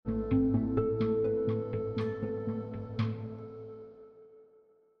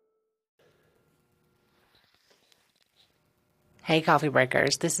Hey, Coffee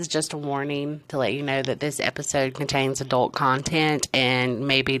Breakers. This is just a warning to let you know that this episode contains adult content and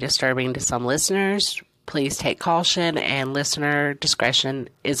may be disturbing to some listeners. Please take caution and listener discretion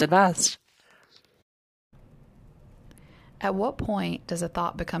is advised. At what point does a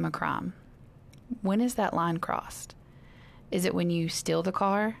thought become a crime? When is that line crossed? Is it when you steal the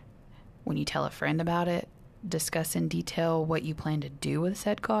car? When you tell a friend about it? Discuss in detail what you plan to do with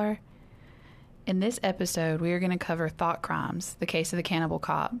said car? In this episode, we are going to cover thought crimes, the case of the cannibal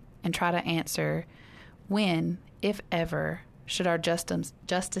cop, and try to answer when, if ever, should our justice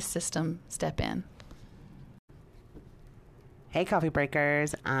system step in. Hey, Coffee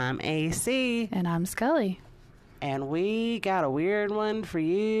Breakers. I'm AC. And I'm Scully. And we got a weird one for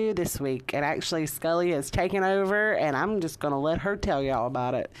you this week. And actually, Scully has taken over, and I'm just going to let her tell y'all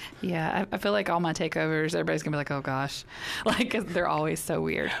about it. Yeah, I feel like all my takeovers, everybody's going to be like, oh gosh. Like, 'cause they're always so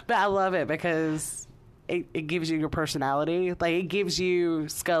weird. But I love it because it gives you your personality. Like, it gives you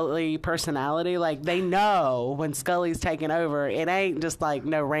Scully personality. Like, they know when Scully's taking over, it ain't just like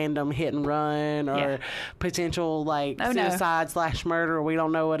no random hit and run or potential like suicide/murder. We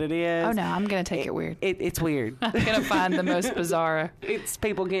don't know what it is. Oh no, I'm going to take it weird. It's weird. I'm going to find the most bizarre. It's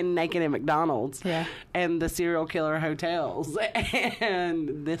people getting naked at McDonald's. Yeah. And the serial killer hotels.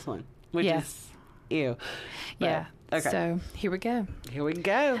 And this one, which is ew. But, yeah. Okay. So here we go. Here we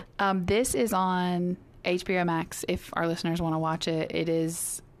go. This is on HBO Max. If our listeners want to watch it, it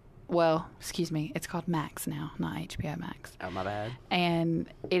is, well, excuse me, it's called Max now, not HBO Max. Oh, my bad. And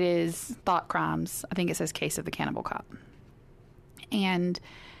it is Thought Crimes. I think it says Case of the Cannibal Cop. And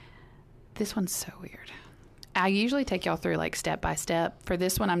this one's so weird. I usually take y'all through like step by step. For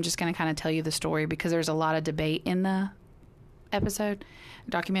this one, I'm just going to kind of tell you the story because there's a lot of debate in the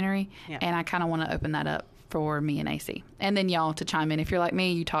documentary. Yeah. And I kind of want to open that up for me and AC. And then y'all to chime in. If you're like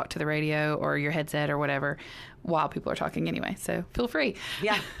me, you talk to the radio or your headset or whatever while people are talking anyway. So feel free.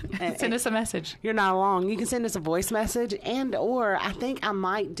 Yeah. Send us a message. You're not alone. You can send us a voice message or I think I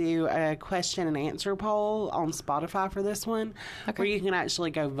might do a question and answer poll on Spotify for this one where you can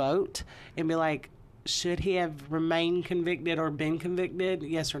actually go vote and be like, should he have remained convicted or been convicted?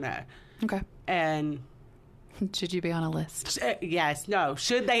 Yes or no? Okay. And should you be on a list? Yes. No.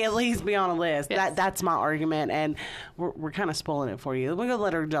 Should they at least be on a list? Yes. That's my argument, and we're kind of spoiling it for you. We're going to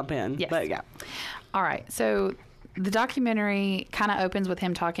let her jump in. Yes. But, yeah. All right. So the documentary kind of opens with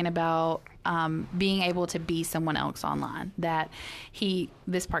him talking about being able to be someone else online. That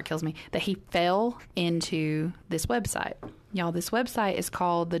this part kills me, that he fell into this website. Y'all, this website is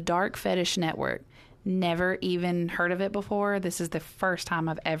called the Dark Fetish Network. Never even heard of it before. This is the first time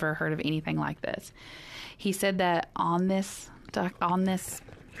I've ever heard of anything like this. He said that on this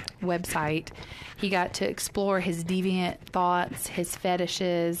website, he got to explore his deviant thoughts, his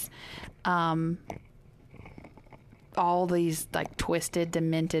fetishes, all these like twisted,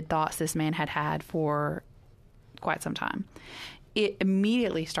 demented thoughts this man had for quite some time. It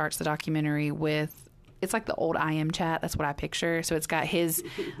immediately starts the documentary with, it's like the old IM chat. That's what I picture. So it's got his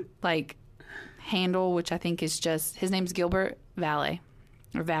like handle, which I think is just, his name's Gilbert Valley.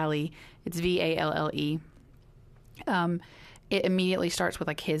 It's Valle. It immediately starts with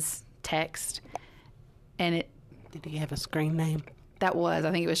like his text, and it. Did he have a screen name? I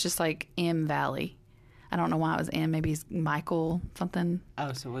think it was just like M Valley. I don't know why it was M. Maybe he's Michael something.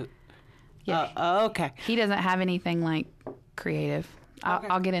 Oh, so it. Yeah. Okay. He doesn't have anything like creative.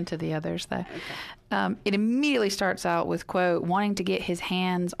 I'll get into the others though. Okay. It immediately starts out with quote, wanting to get his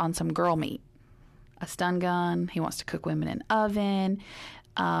hands on some girl meat, a stun gun. He wants to cook women in oven.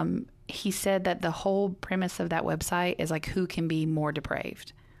 He said that the whole premise of that website is like, who can be more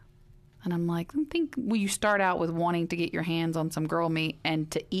depraved? And I'm like, you start out with wanting to get your hands on some girl meat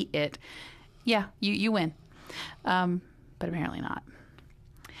and to eat it. Yeah, you win. But apparently not.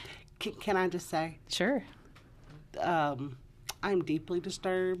 Can I just say? Sure. I'm deeply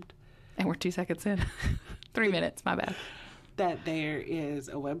disturbed. And we're 2 seconds in. 3 minutes, my bad. That there is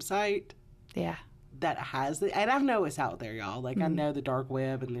a website. Yeah. That has it, and I know it's out there, y'all. Like, I know the dark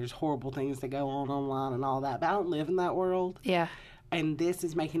web, and there's horrible things that go on online and all that, but I don't live in that world. Yeah. And this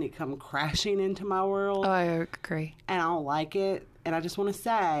is making it come crashing into my world. Oh, I agree. And I don't like it, and I just want to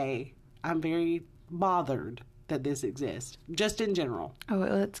say I'm very bothered that this exists, just in general. Oh,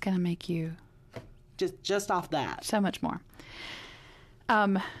 well, it's going to make you... Just off that. So much more.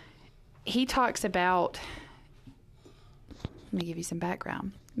 He talks about... Let me give you some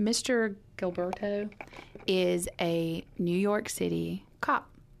background. Mr. Gilberto is a New York City cop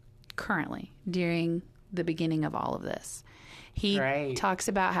currently during the beginning of all of this. He talks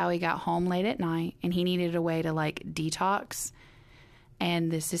about how he got home late at night and he needed a way to like detox,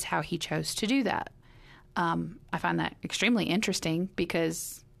 and this is how he chose to do that. I find that extremely interesting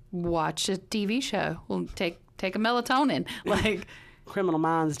because watch a TV show. Well, take a melatonin. Like, Criminal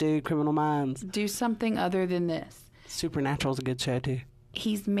Minds, dude. Criminal Minds. do something other than this. Supernatural's a good show, too.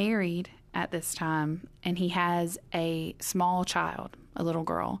 He's married at this time, and he has a small child, a little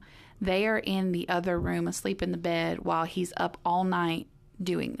girl. They are in the other room asleep in the bed while he's up all night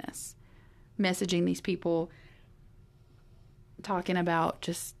doing this, messaging these people, talking about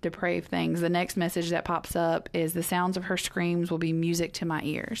just depraved things. The next message that pops up is, the sounds of her screams will be music to my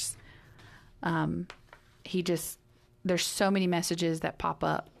ears. There's so many messages that pop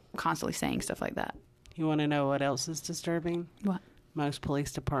up constantly saying stuff like that. You want to know what else is disturbing? What? Most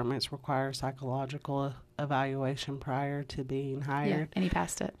police departments require psychological evaluation prior to being hired. Yeah, and he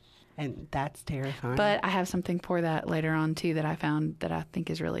passed it. And that's terrifying. But I have something for that later on, too, that I found that I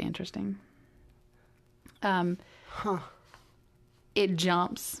think is really interesting. It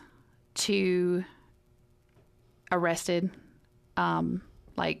jumps to arrested.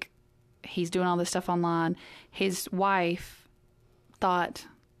 Like, he's doing all this stuff online. His wife thought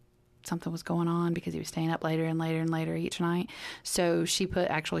something was going on because he was staying up later and later and later each night. So she put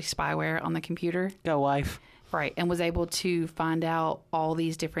actually spyware on the computer. Go, wife. Right. And was able to find out all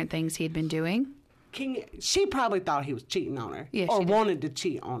these different things he had been doing. She probably thought he was cheating on her. Yeah, or wanted to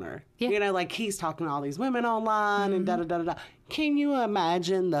cheat on her. Yeah. You know, like, he's talking to all these women online and da-da-da-da-da. Can you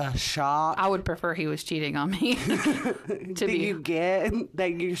imagine the shock I would prefer he was cheating on me. that you get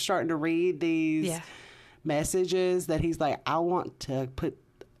that you're starting to read these messages that he's like, I want to put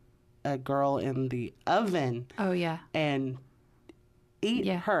a girl in the oven. Oh, yeah. And eat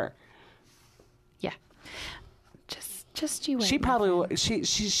her. Yeah. Just you wait. She probably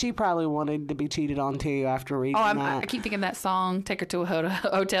she probably wanted to be cheated on too after reading that. I keep thinking that song, "Take Her to a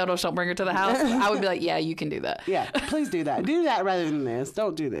Hotel, Don't Bring Her to the House." I would be like, yeah, you can do that. Yeah, please do that. Do that rather than this.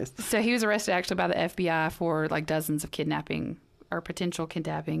 Don't do this. So he was arrested actually by the FBI for like dozens of kidnapping or potential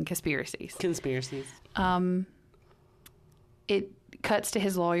kidnapping conspiracies. It cuts to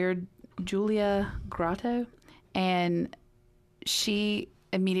his lawyer, Julia Grotto, and she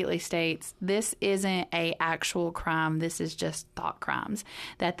immediately states, this isn't a actual crime, this is just thought crimes.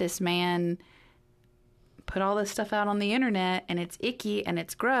 That this man put all this stuff out on the internet and it's icky and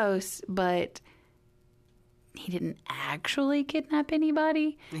it's gross, but he didn't actually kidnap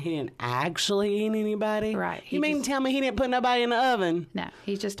anybody. He didn't actually eat anybody? Right. You mean tell me he didn't put nobody in the oven? No,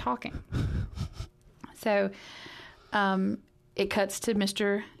 he's just talking. So it cuts to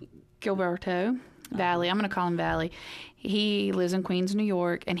Mr. Gilberto Valley. I'm going to call him Valley. He lives in Queens, New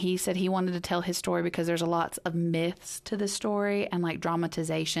York, and he said he wanted to tell his story because there's lots of myths to the story and like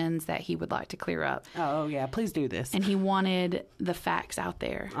dramatizations that he would like to clear up. Oh, yeah. Please do this. And he wanted the facts out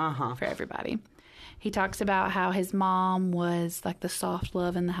there for everybody. He talks about how his mom was like the soft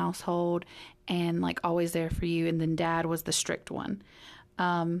love in the household and like always there for you, and then dad was the strict one.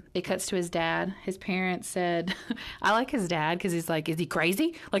 It cuts to his dad. His parents said, I like his dad because he's like, is he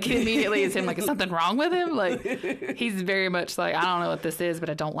crazy? Like, he immediately is him, like, is something wrong with him? Like, he's very much like, I don't know what this is, but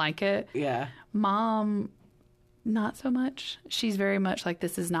I don't like it. Yeah. Mom, not so much. She's very much like,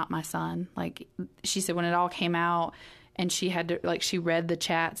 this is not my son. Like, she said when it all came out and she had to, like, she read the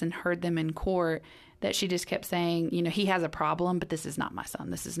chats and heard them in court, that she just kept saying, you know, he has a problem, but this is not my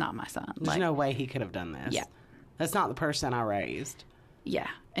son. This is not my son. There's no way he could have done this. Yeah. That's not the person I raised. Yeah.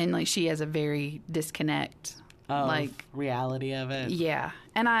 And like she has a very disconnect like reality of it. Yeah.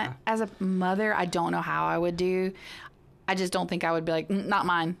 And I as a mother, I don't know how I would do. I just don't think I would be like, not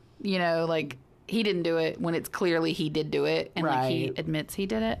mine. You know, like he didn't do it when it's clearly he did do it and like he admits he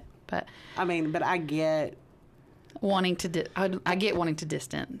did it. But I mean, but I get wanting to I get wanting to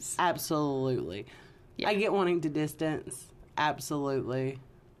distance. Absolutely. Yeah. I get wanting to distance. Absolutely.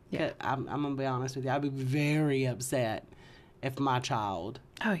 Yeah. I'm going to be honest with you. I'd be very upset if my child,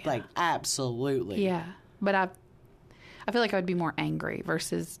 like, absolutely. Yeah. But I feel like I would be more angry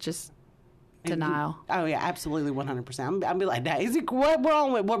versus just denial. Oh, yeah, absolutely, 100%. I'd be like, Dad, what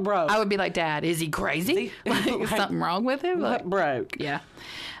wrong with, what broke? I would be like, Dad, is he crazy? Like, is something wrong with him? What broke? Yeah.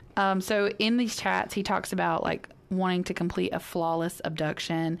 So in these chats, he talks about, like, wanting to complete a flawless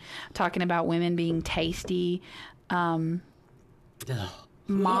abduction, talking about women being tasty.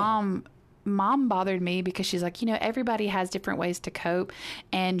 Mom bothered me because she's like, you know, everybody has different ways to cope.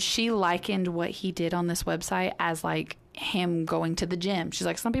 And she likened what he did on this website as like him going to the gym. She's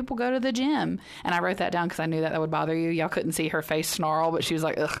like, some people go to the gym. And I wrote that down because I knew that would bother you. Y'all couldn't see her face snarl, but she was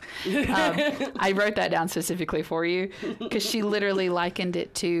like, ugh. I wrote that down specifically for you because she literally likened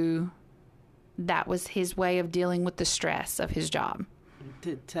it to that was his way of dealing with the stress of his job.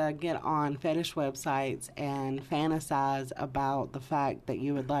 To get on fetish websites and fantasize about the fact that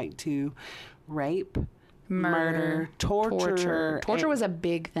you would like to rape murder, torture. Torture was a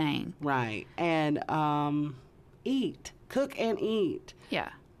big thing. Right. And cook and eat Yeah.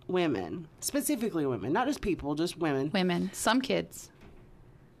 women, specifically women, not just people, just women. Some kids.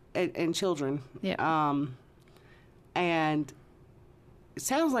 And children. Yeah. And it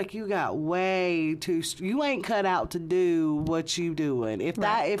sounds like you got way too. You ain't cut out to do what you doing. If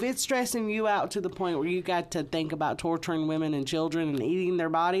it's stressing you out to the point where you got to think about torturing women and children and eating their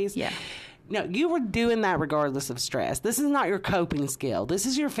bodies. Yeah. No, you were doing that regardless of stress. This is not your coping skill. This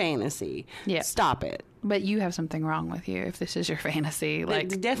is your fantasy. Yeah. Stop it. But you have something wrong with you if this is your fantasy. Like,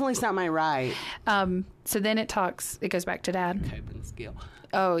 definitely it's not my right. So then it goes back to Dad. Coping skill.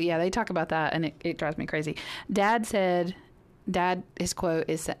 Oh, yeah, they talk about that, and it drives me crazy. His quote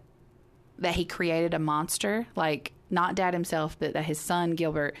is that he created a monster. Like, not Dad himself, but that his son,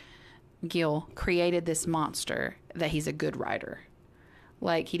 Gil, created this monster, that he's a good writer.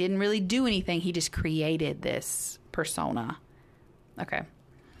 Like, he didn't really do anything. He just created this persona. Okay.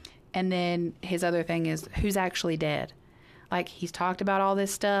 And then his other thing is, who's actually dead? Like, he's talked about all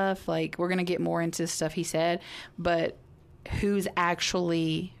this stuff. Like, we're going to get more into stuff he said. But who's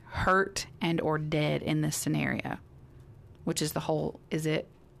actually hurt and or dead in this scenario? Which is is it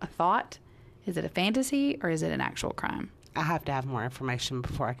a thought? Is it a fantasy? Or is it an actual crime? I have to have more information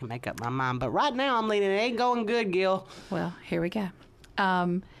before I can make up my mind. But right now, I'm leaning, it ain't going good, Gil. Well, here we go.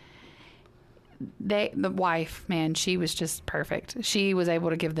 The wife, man, she was just perfect. She was able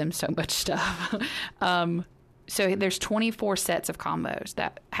to give them so much stuff. So there's 24 sets of combos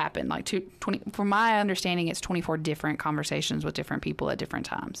that happen. Like 20, from my understanding, it's 24 different conversations with different people at different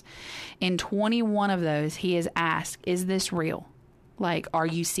times. In 21 of those, he is asked, "Is this real? Like, are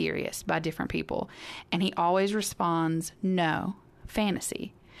you serious?" by different people. And he always responds, "No,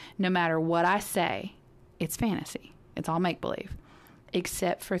 fantasy. No matter what I say, it's fantasy. It's all make-believe."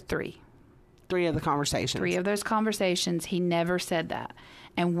 Except for 3. 3 of the conversations. 3 of those conversations, he never said that.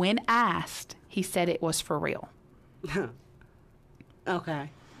 And when asked, he said it was for real. Okay.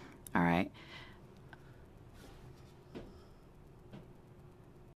 All right.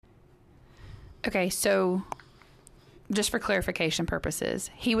 Okay, so just for clarification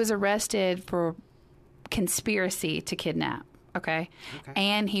purposes, he was arrested for conspiracy to kidnap. Okay.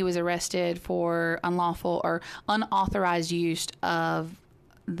 And he was arrested for unlawful or unauthorized use of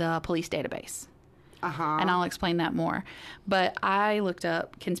the police database. And I'll explain that more. But I looked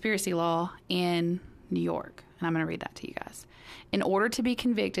up conspiracy law in New York, and I'm going to read that to you guys. In order to be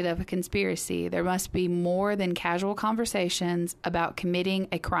convicted of a conspiracy, there must be more than casual conversations about committing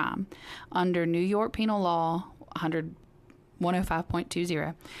a crime. Under New York Penal Law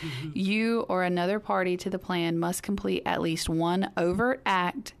 105.20, you or another party to the plan must complete at least one overt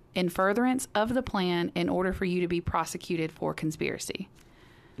act in furtherance of the plan in order for you to be prosecuted for conspiracy.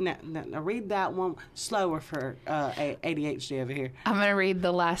 Now read that one slower for ADHD over here. I'm going to read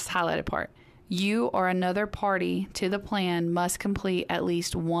the last highlighted part. You or another party to the plan must complete at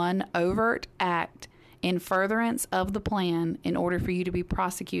least one overt act in furtherance of the plan in order for you to be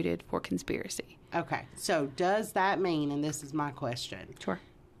prosecuted for conspiracy. Okay, so does that mean, and this is my question. Sure.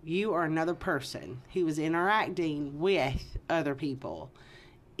 You or another person who was interacting with other people,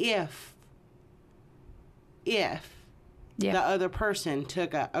 if the other person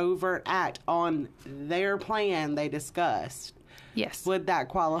took an overt act on their plan they discussed, yes, would that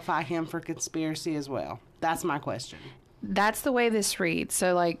qualify him for conspiracy as well? That's my question. That's the way this reads.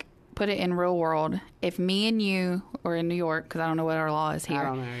 So, like, put it in real world. If me and you are in New York, because I don't know what our law is here. I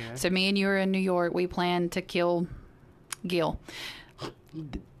don't know either. So me and you are in New York. We plan to kill Gil.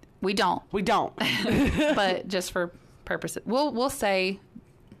 We don't. But just for purposes, we'll say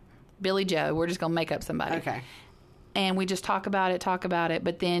Billy Joe. We're just gonna make up somebody. Okay. And we just talk about it.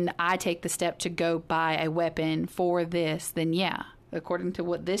 But then I take the step to go buy a weapon for this. Then yeah. According to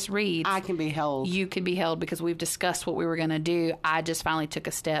what this reads, I can be held. You could be held because we've discussed what we were going to do. I just finally took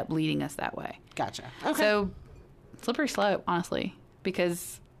a step leading us that way. Gotcha. Okay. So, slippery slope, honestly,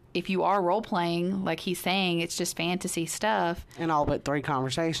 because if you are role playing, like he's saying, it's just fantasy stuff. And all but 3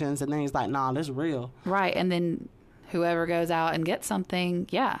 conversations, and then he's like, "Nah, this is real." Right, and then whoever goes out and gets something,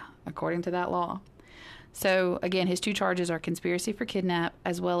 yeah, according to that law. So, again, his 2 charges are conspiracy for kidnap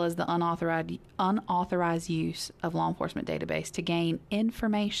as well as the unauthorized use of law enforcement database to gain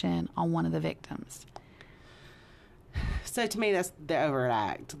information on one of the victims. So, to me, that's the overt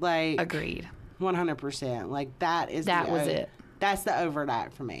act. Like, agreed. 100%. Like, that was it. That's the overt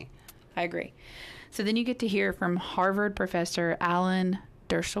act for me. I agree. So then you get to hear from Harvard professor Alan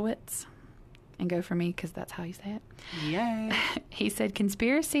Dershowitz. And go for me because that's how you say it. Yay. He said,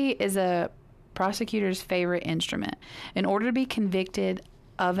 conspiracy is a prosecutor's favorite instrument. In order to be convicted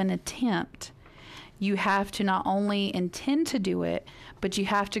of an attempt, you have to not only intend to do it, but you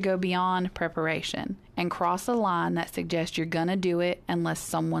have to go beyond preparation and cross a line that suggests you're going to do it unless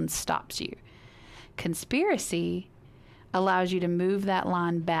someone stops you. Conspiracy allows you to move that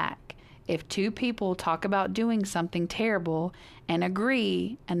line back. If two people talk about doing something terrible and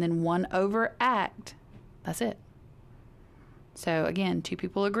agree, and then one overact, that's it. So again, two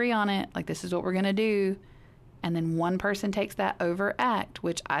people agree on it, like this is what we're going to do, and then one person takes that overact,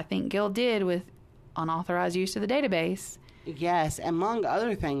 which I think Gil did with unauthorized use of the database. Yes, among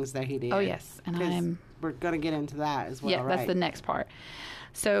other things that he did. Oh, yes. And we're going to get into that as well. Yeah, right? That's the next part.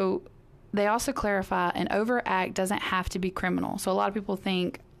 So they also clarify an overact doesn't have to be criminal. So a lot of people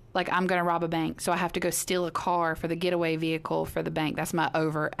think, like, I'm going to rob a bank, so I have to go steal a car for the getaway vehicle for the bank. That's my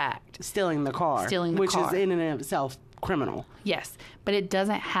overact. Stealing the car. Which is in and of itself criminal. Yes, but it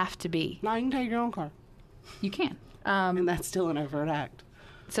doesn't have to be. No, you can take your own car. You can. And that's still an overt act.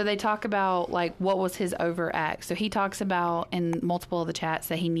 So they talk about, like, what was his overact. So he talks about in multiple of the chats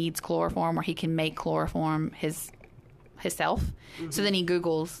that he needs chloroform, or he can make chloroform himself. Mm-hmm. So then he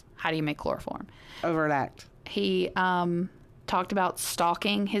Googles, how do you make chloroform? Overt act. He talked about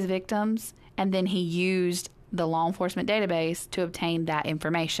stalking his victims, and then he used the law enforcement database to obtain that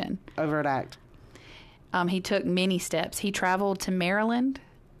information. Overt act. He took many steps. He traveled to Maryland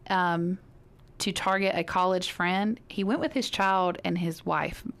to target a college friend. He went with his child and his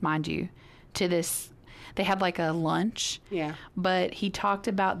wife, mind you, to this. They had like a lunch. Yeah. But he talked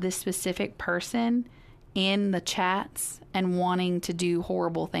about this specific person in the chats and wanting to do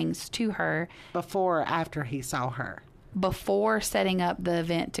horrible things to her. Before or after he saw her? Before setting up the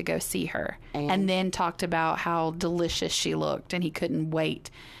event to go see her. And then talked about how delicious she looked, and he couldn't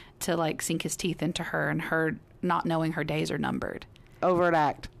wait to, like, sink his teeth into her, and her not knowing her days are numbered. Overt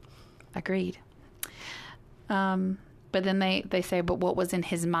act. Agreed. But then they say, but what was in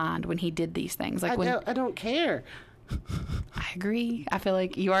his mind when he did these things? Like I don't care. I agree. I feel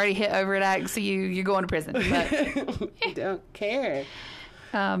like you already hit overt act, so you're going to prison. But I don't care.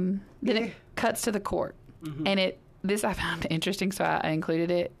 Then it cuts to the court, and this I found interesting, so I included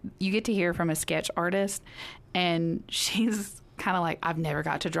it. You get to hear from a sketch artist, and she's kind of like, I've never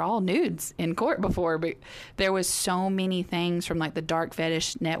got to draw nudes in court before, but there was so many things from, like, the Dark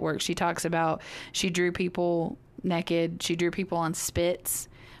Fetish Network. She talks about she drew people naked, she drew people on spits,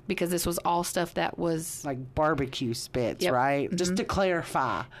 because this was all stuff that was like barbecue spits. Yep. Right? Mm-hmm. Just to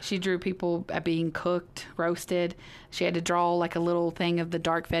clarify, she drew people being cooked, roasted. She had to draw, like, a little thing of the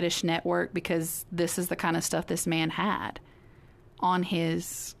Dark Fetish Network, because this is the kind of stuff this man had on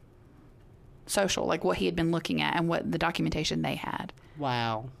his social, like what he had been looking at and what the documentation they had.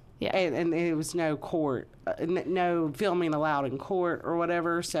 Wow. Yeah. And there was no court, no filming allowed in court or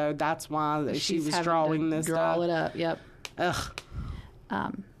whatever, so that's why she was drawing this stuff. Draw it up, yep. Ugh.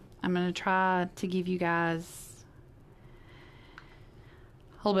 I'm going to try to give you guys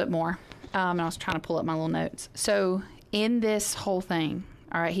a little bit more. And I was trying to pull up my little notes. So in this whole thing,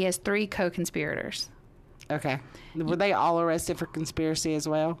 all right, he has 3 co-conspirators. Okay. Were they all arrested for conspiracy as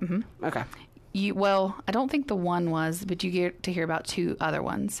well? Mm-hmm. Okay. Well, I don't think the one was, but you get to hear about 2 other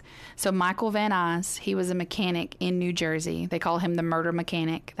ones. So Michael Van Nuys, he was a mechanic in New Jersey. They call him the murder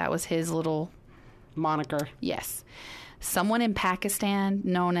mechanic. That was his little moniker. Yes. Someone in Pakistan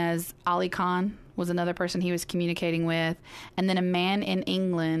known as Ali Khan was another person he was communicating with. And then a man in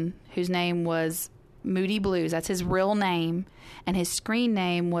England whose name was Moody Blues. That's his real name. And his screen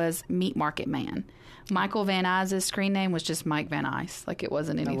name was Meat Market Man. Michael Van Nuys' screen name was just Mike Van Nuys. Like, it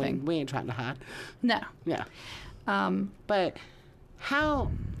wasn't anything. No, we ain't trying to hide. No. Yeah. But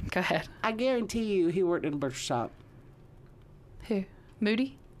how... Go ahead. I guarantee you he worked in a butcher shop. Who?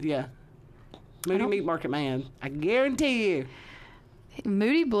 Moody? Yeah. Moody Meat Market Man. I guarantee you.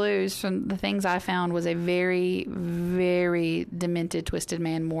 Moody Blues, from the things I found, was a very, very demented, twisted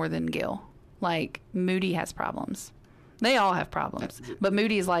man more than Gil. Like, Moody has problems. They all have problems. But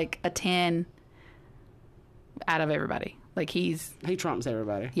Moody is like a 10 out of everybody. Like, he trumps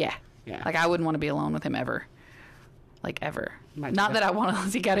everybody. Yeah. Yeah. Like, I wouldn't want to be alone with him ever. Like, ever. Not that I want to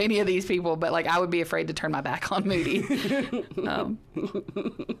seek out any of these people, but, like, I would be afraid to turn my back on Moody.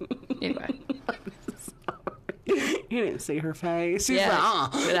 Anyway. You didn't see her face. She's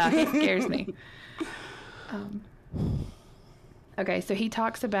he scares me. Okay, so he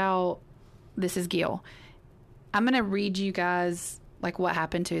talks about, this is Gil. I'm going to read you guys, like, what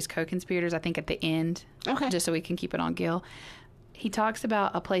happened to his co-conspirators, I think, at the end. Okay. Just so we can keep it on Gil. He talks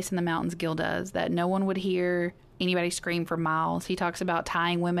about a place in the mountains, Gil does, that no one would hear anybody scream for miles. He talks about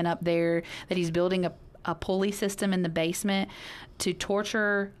tying women up there, that he's building a pulley system in the basement to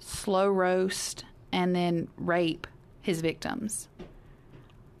torture, slow roast, and then rape his victims.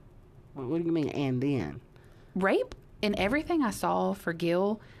 What do you mean, and then? Rape and everything I saw for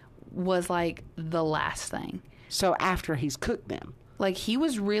Gil was like the last thing. So after he's cooked them. Like, he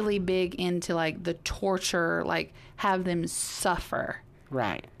was really big into, like, the torture, like, have them suffer.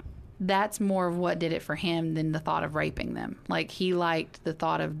 Right. That's more of what did it for him than the thought of raping them. Like, he liked the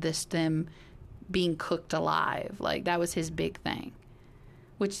thought of them being cooked alive. Like, that was his big thing,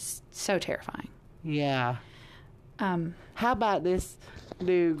 which is so terrifying. Yeah. How about this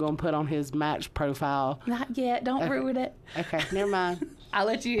dude gonna put on his Match profile? Not yet. Don't ruin it. Okay, never mind. I'll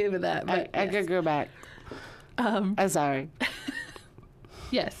let you in with that. But I could go back. I'm sorry.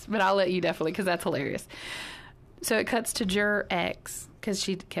 Yes, but I'll let you definitely, because that's hilarious. So it cuts to Juror X, because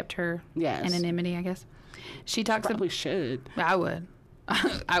she kept her anonymity, I guess. She talks Probably should. I would.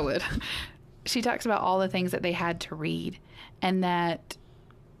 I would. She talks about all the things that they had to read, and that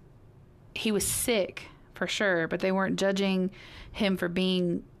he was sick, for sure, but they weren't judging him for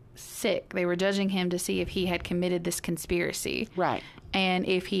being sick. They were judging him to see if he had committed this conspiracy. Right. And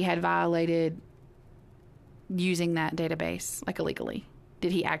if he had violated using that database, like, illegally.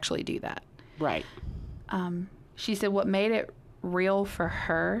 Did he actually do that? Right. She said what made it real for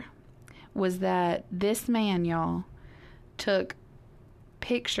her was that this man, y'all, took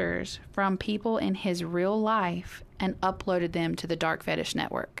pictures from people in his real life and uploaded them to the Dark Fetish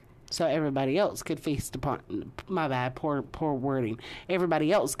Network. So everybody else could feast upon, my bad, poor wording.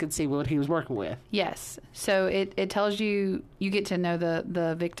 Everybody else could see what he was working with. Yes. So it tells you get to know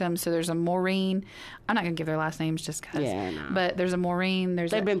the victims. So there's a Maureen. I'm not going to give their last names just because. Yeah, no. But there's a Maureen.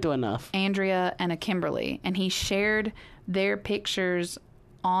 They've been through enough. Andrea and a Kimberly. And he shared their pictures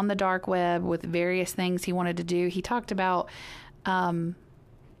on the dark web with various things he wanted to do. He talked about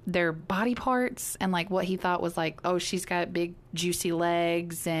their body parts and, like, what he thought was like, oh, she's got big juicy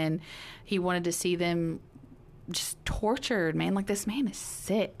legs, and he wanted to see them just tortured, man. Like, this man is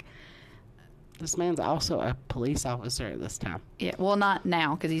sick. This man's also a police officer at this time. Yeah, well, not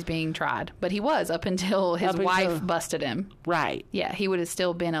now because he's being tried, but he was up until his wife busted him. Right. Yeah, he would have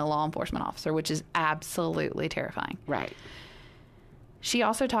still been a law enforcement officer, which is absolutely terrifying. Right. She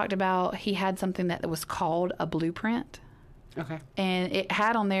also talked about he had something that was called a blueprint. Okay. And it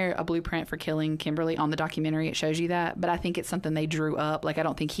had on there a blueprint for killing Kimberly. On the documentary, it shows you that. But I think it's something they drew up. Like, I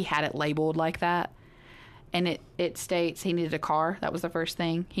don't think he had it labeled like that. And it states he needed a car. That was the first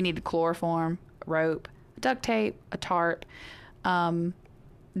thing. He needed chloroform, rope, duct tape, a tarp,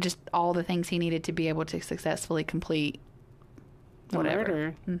 just all the things he needed to be able to successfully complete whatever.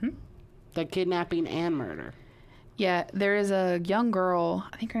 Murder. Mm-hmm. The kidnapping and murder. Yeah, there is a young girl,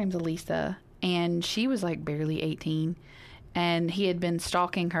 I think her name's Elisa, and she was like barely 18. And he had been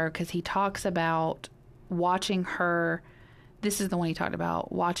stalking her because he talks about watching her. This is the one he talked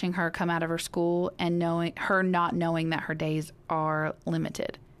about, watching her come out of her school and not knowing that her days are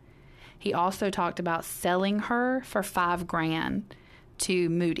limited. He also talked about selling her for $5,000 to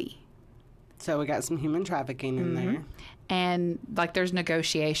Moody. So we got some human trafficking in there. And, like, there's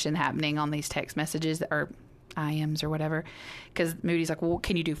negotiation happening on these text messages or IMs or whatever. Because Moody's like, well,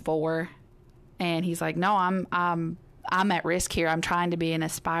 can you do 4? And he's like, no, I'm at risk here. I'm trying to be an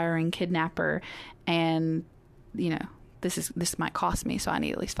aspiring kidnapper, and, you know, this might cost me, so I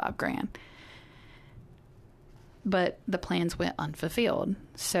need at least $5,000. But the plans went unfulfilled.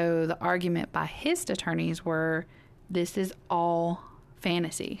 So the argument by his attorneys were, this is all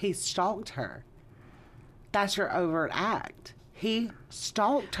fantasy. He stalked her. That's your overt act. He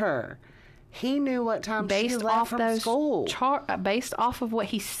stalked her. He knew what time she left from school. Based off of what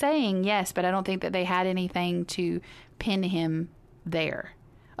he's saying, yes, but I don't think that they had anything to pin him there,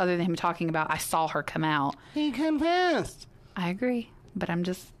 other than him talking about, I saw her come out. He confessed. I agree, but I'm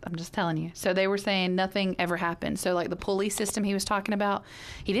just telling you. So they were saying nothing ever happened. So, like, the pulley system he was talking about,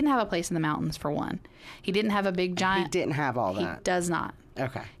 he didn't have a place in the mountains, for one. He didn't have a big giant. He didn't have all that. He does not.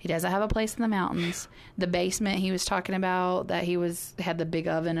 Okay. He doesn't have a place in the mountains. The basement he was talking about, that had the big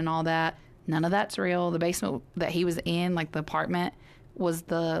oven and all that, none of that's real. The basement that he was in, like the apartment, was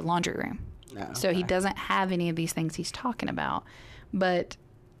the laundry room. Oh, okay. So he doesn't have any of these things he's talking about. But,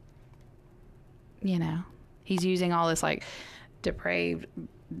 you know, he's using all this, like, depraved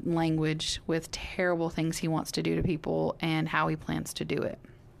language with terrible things he wants to do to people and how he plans to do it.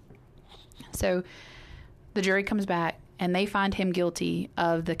 So the jury comes back and they find him guilty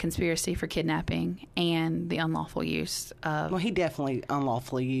of the conspiracy for kidnapping and the unlawful use of... Well, he definitely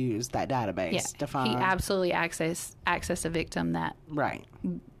unlawfully used that database to find... He absolutely accessed a victim that right.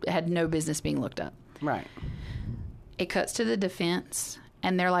 had no business being looked up. Right. It cuts to the defense,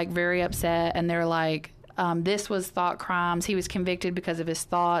 and they're, like, very upset, and they're like, this was thought crimes. He was convicted because of his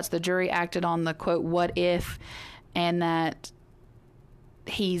thoughts. The jury acted on the, quote, what if, and that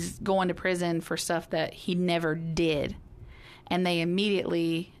he's going to prison for stuff that he never did. And they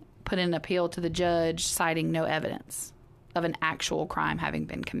immediately put in an appeal to the judge citing no evidence of an actual crime having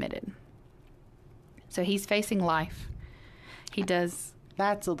been committed. So he's facing life. He does.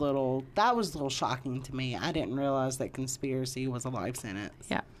 That was a little shocking to me. I didn't realize that conspiracy was a life sentence.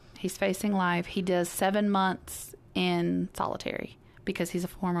 Yeah. He's facing life. He does 7 months in solitary because he's a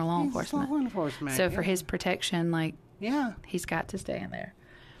former law enforcement. So for his protection, he's got to stay in there.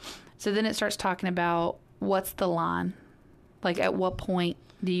 So then it starts talking about what's the line? Like, at what point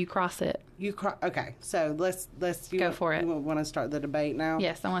do you cross it? Okay, so let's go for it. You want to start the debate now?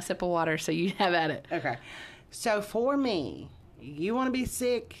 Yes, I want a sip of water, so you have at it. Okay, so for me, you want to be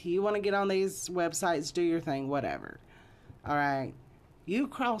sick, you want to get on these websites, do your thing, whatever. All right, you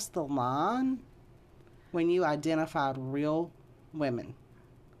crossed the line when you identified real women.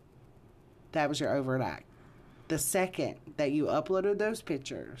 That was your overt act. The second that you uploaded those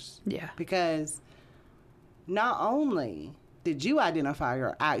pictures, because not only did you identify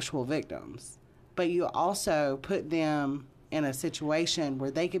your actual victims, but you also put them in a situation where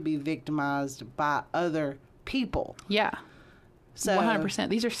they could be victimized by other people. Yeah. So 100%.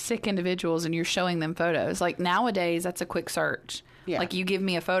 These are sick individuals, and you're showing them photos. Like, nowadays, that's a quick search. Yeah. Like, you give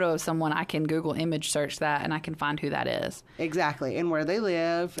me a photo of someone, I can Google image search that, and I can find who that is. Exactly. And where they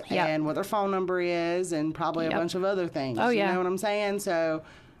live, and what their phone number is, and probably a bunch of other things. Oh, yeah. You know what I'm saying? So,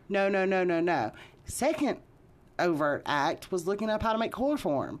 no. Second overt act was looking up how to make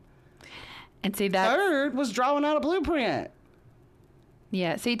chloroform. And see, that third was drawing out a blueprint.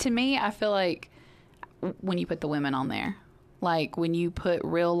 Yeah. See, to me, I feel like when you put the women on there, like when you put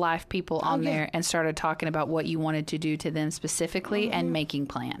real life people on there and started talking about what you wanted to do to them specifically and making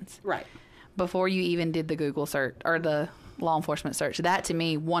plans. Right. Before you even did the Google search or the law enforcement search. That, to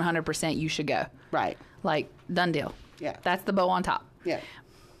me, 100% you should go. Right. Like, done deal. Yeah. That's the bow on top. Yeah.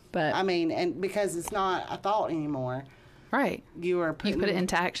 But I mean, and because it's not a thought anymore. Right. You put it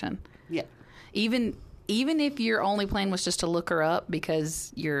into action. Yeah. Even if your only plan was just to look her up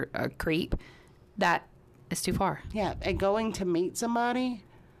because you're a creep, that is too far. Yeah. And going to meet somebody.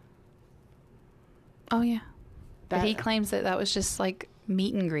 Oh, yeah. But he claims that was just like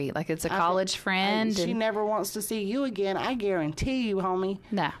meet and greet. Like, it's a college friend. She never wants to see you again. I guarantee you, homie.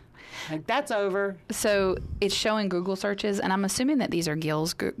 No. Like, that's over. So it's showing Google searches, and I'm assuming that these are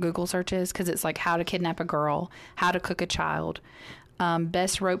Gil's Google searches because it's like how to kidnap a girl, how to cook a child,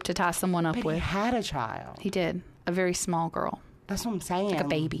 best rope to tie someone up with. He had a child. He did. A very small girl. That's what I'm saying. Like a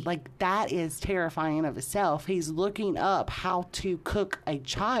baby. Like, that is terrifying in of itself. He's looking up how to cook a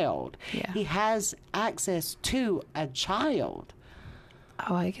child. Yeah. He has access to a child.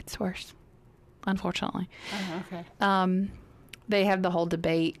 Oh, it gets worse, unfortunately. Oh, okay. They have the whole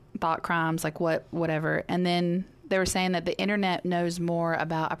debate, thought crimes, like whatever. And then they were saying that the internet knows more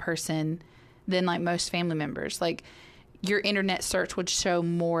about a person than like most family members. Like, your internet search would show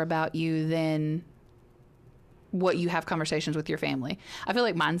more about you than what you have conversations with your family. I feel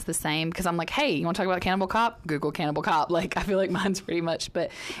like mine's the same because I'm like, hey, you want to talk about Cannibal Cop? Google Cannibal Cop. Like, I feel like mine's pretty much,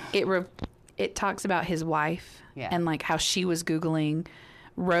 but it talks about his wife and like how she was Googling,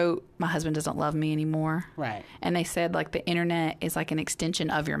 wrote, my husband doesn't love me anymore. Right. And they said like the internet is like an extension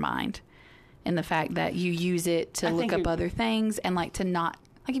of your mind, and the fact that you use it to look up other things and like to not,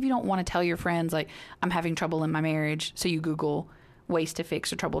 like, if you don't want to tell your friends like I'm having trouble in my marriage, so you Google ways to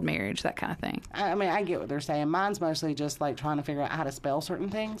fix a troubled marriage, that kind of thing. I mean, I get what they're saying. Mine's mostly just like trying to figure out how to spell certain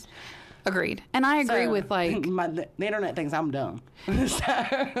things. Agreed. And I agree with like the internet thinks I'm dumb.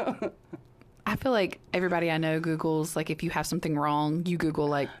 So I feel like everybody I know Googles, like, if you have something wrong, you Google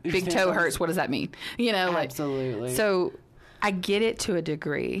like big toe hurts, what does that mean? You know, like, absolutely. So I get it to a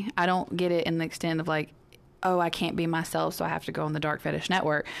degree. I don't get it in the extent of like, oh, I can't be myself, so I have to go on the dark fetish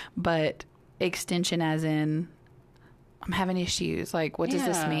network. But extension as in, I'm having issues. Like, what does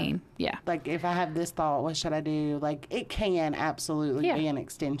this mean? Yeah. Like, if I have this thought, what should I do? Like, it can absolutely be an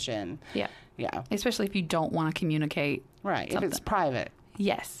extension. Yeah. Yeah. Especially if you don't want to communicate. Right. Something. If it's private.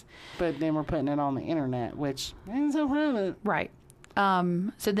 Yes. But then we're putting it on the internet, which ain't so private. Right.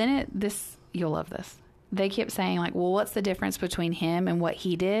 So then you'll love this. They kept saying, like, well, what's the difference between him and what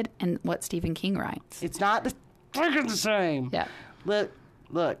he did and what Stephen King writes? It's not the freaking the same. Yeah.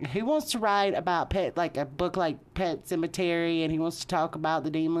 Look, he wants to write about a book like Pet Cemetery, and he wants to talk about the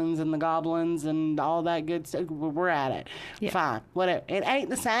demons and the goblins and all that good stuff. We're at it. Yeah. Fine. Whatever. It ain't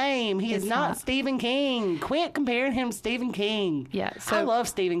the same. He is not Stephen King. Quit comparing him to Stephen King. Yeah. So, I love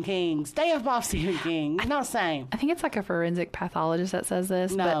Stephen King. Stay off Stephen King. It's not the same. I think it's like a forensic pathologist that says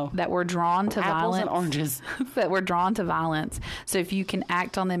this. No. But that we're drawn to apples violence. And oranges. That we're drawn to violence. So if you can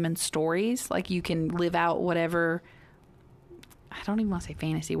act on them in stories, like you can live out whatever I don't even want to say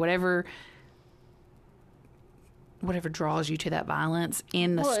fantasy, whatever draws you to that violence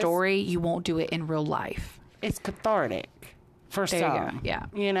in the story, you won't do it in real life. It's cathartic for There some. you go. Yeah.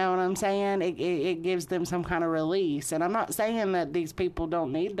 You know what I'm saying? It gives them some kind of release. And I'm not saying that these people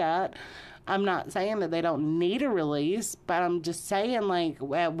don't need that. I'm not saying that they don't need a release, but I'm just saying, like,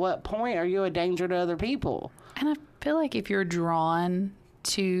 at what point are you a danger to other people? And I feel like if you're drawn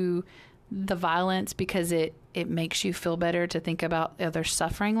to the violence because it makes you feel better to think about others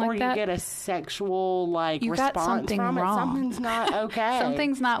suffering like that. Or you get a sexual, like, you response got something from wrong. it. Something's not okay.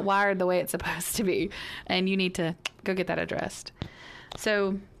 Something's not wired the way it's supposed to be. And you need to go get that addressed.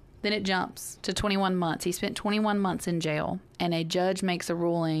 So then it jumps to 21 months. He spent 21 months in jail. And a judge makes a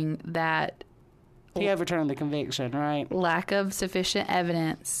ruling that He overturned the conviction, right? lack of sufficient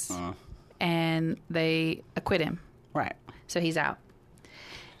evidence. And they acquit him. Right. So he's out.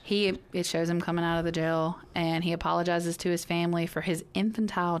 It shows him coming out of the jail, and he apologizes to his family for his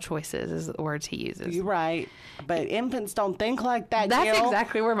infantile choices, is the words he uses. You're right. But infants don't think like that, That's Jill.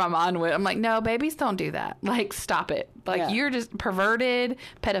 exactly where my mind went. I'm like, no, babies don't do that. Like, stop it. Like, Yeah. you're just perverted,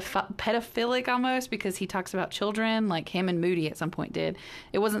 pedophilic almost, because he talks about children, like him and Moody at some point did.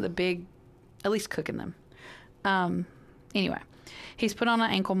 It wasn't the big, at least cooking them. Anyway, he's put on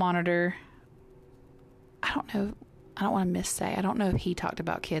an ankle monitor. I don't know. I don't want to missay. I don't know if he talked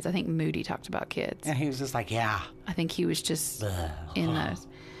about kids. I think Moody talked about kids. And he was just like, yeah. I think he was just in those.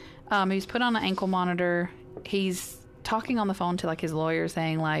 He was put on an ankle monitor. He's talking on the phone to, like, his lawyer,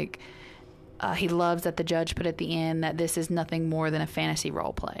 saying, like, he loves that the judge put at the end that this is nothing more than a fantasy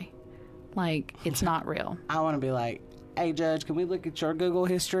role play. Like, it's not real. I want to be like, hey, Judge, can we look at your Google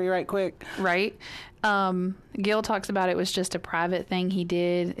history right quick? Right? Gil talks about it was just a private thing he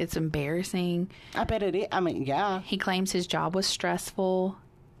did. It's embarrassing. I bet it is. I mean, yeah. He claims his job was stressful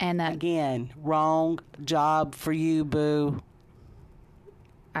and that... Again, wrong job for you, boo.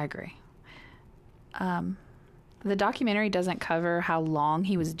 I agree. The documentary doesn't cover how long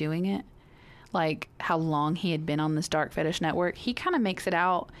he was doing it, like how long he had been on this dark fetish network. He kind of makes it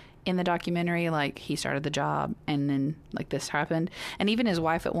out in the documentary like he started the job and then, like, this happened. And even his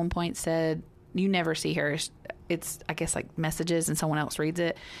wife at one point said, you never see her, it's I guess like messages and someone else reads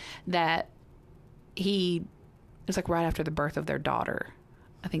it, that it was like right after the birth of their daughter,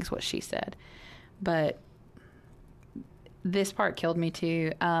 I think is what she said. But this part killed me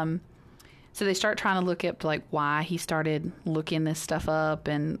too. So they start trying to look up, like, why he started looking this stuff up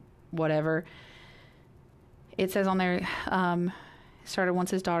and whatever. It says on there, started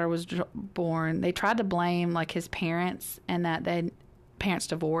once his daughter was born. They tried to blame, like, his parents and that parents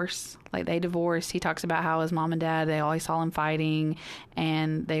divorce. Like, they divorced. He talks about how his mom and dad, they always saw him fighting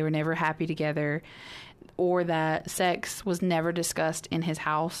and they were never happy together. Or that sex was never discussed in his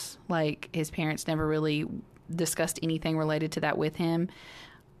house. Like, his parents never really discussed anything related to that with him.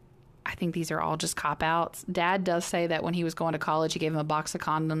 I think these are all just cop-outs. Dad does say that when he was going to college, he gave him a box of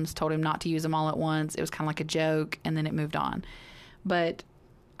condoms, told him not to use them all at once. It was kind of like a joke, and then it moved on. But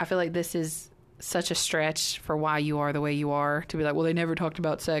I feel like this is such a stretch for why you are the way you are, to be like, well, they never talked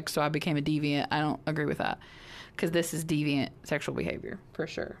about sex, so I became a deviant. I don't agree with that, because this is deviant sexual behavior, for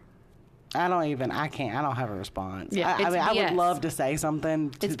sure. I don't have a response. Yeah, I mean, I would BS. love to say something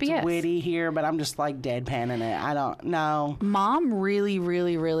BS. witty here, but I'm just, like, deadpanning it. I don't know. Mom really,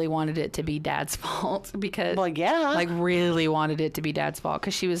 really, really wanted it to be Dad's fault because, Well, yeah. like, really wanted it to be Dad's fault,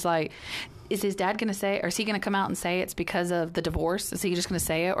 because she was like, is his dad going to say, or is he going to come out and say it's because of the divorce? Is he just going to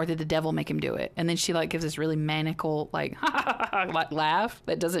say it, or did the devil make him do it? And then she, like, gives this really maniacal, like, like laugh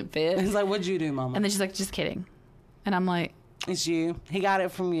that doesn't fit. He's like, what'd you do, Mama? And then she's like, just kidding. And I'm like, It's you. He got it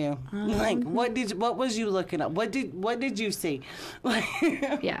from you. Like, what was you looking up? What did you see?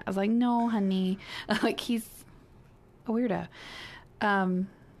 yeah. I was like, no, honey. Like, he's a weirdo.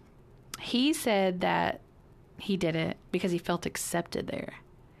 He said that he did it because he felt accepted there.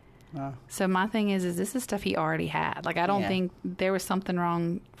 So my thing is this is stuff he already had. Like, I don't think there was something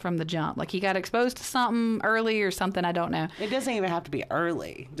wrong from the jump. Like, he got exposed to something early or something. I don't know. It doesn't even have to be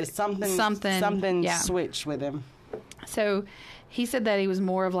early. Just something yeah. switched with him. So he said that he was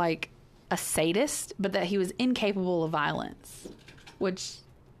more of, like, a sadist, but that he was incapable of violence, which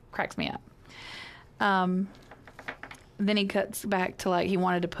cracks me up. Then he cuts back to, like, he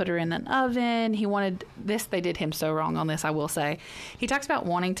wanted to put her in an oven. They did him so wrong on this, I will say. He talks about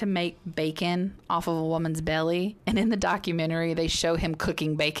wanting to make bacon off of a woman's belly. And in the documentary, they show him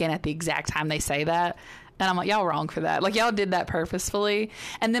cooking bacon at the exact time they say that. And I'm like, y'all wrong for that. Like, y'all did that purposefully.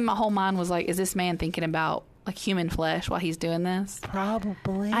 And then my whole mind was like, is this man thinking about, like, human flesh while he's doing this?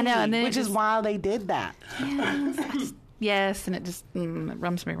 Probably. I know. And then which is why they did that. Yes, and it just it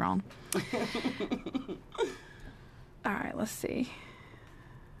rubs me wrong. All right, let's see.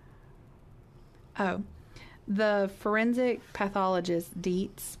 Oh, the forensic pathologist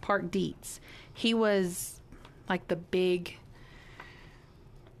Park Dietz, he was like the big,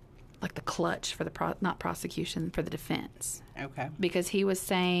 like the clutch for the not prosecution, for the defense. Okay. Because he was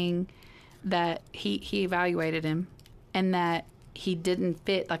saying that he evaluated him and that he didn't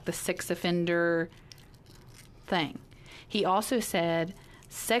fit like the sex offender thing. He also said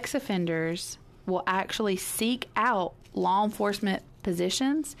sex offenders will actually seek out law enforcement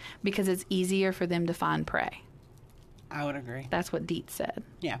positions because it's easier for them to find prey. I would agree. That's what Dietz said.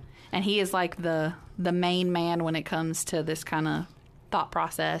 Yeah. And he is like the main man when it comes to this kind of thought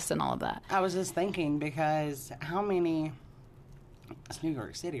process and all of that. I was just thinking, because it's New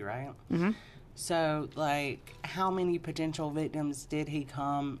York City, right? Mm-hmm. So, like, how many potential victims did he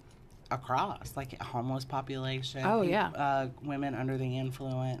come across? Like, a homeless population? Oh, yeah. Women under the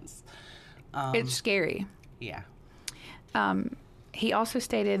influence. It's scary. Yeah. He also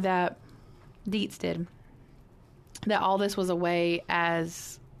stated that, Dietz did, that all this was a way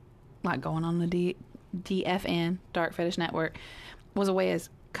as, like going on the DFN, Dark Fetish Network, was a way as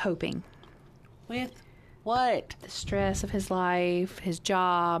coping. With what? The stress of his life, his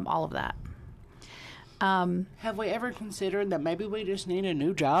job, all of that. Have we ever considered that maybe we just need a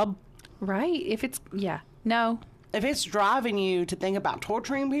new job? Right? No. If it's driving you to think about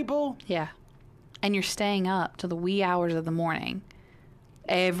torturing people? Yeah. And you're staying up to the wee hours of the morning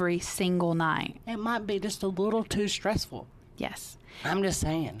every single night. It might be just a little too stressful. Yes. I'm just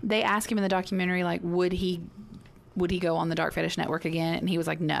saying. They asked him in the documentary, like, would he go on the Dark Fetish Network again? And he was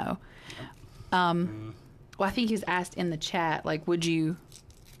like, no. Well, I think he was asked in the chat, like, would you?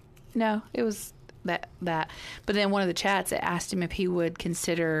 No, it was that. But then one of the chats asked him if he would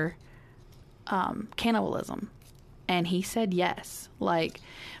consider cannibalism. And he said yes. Like,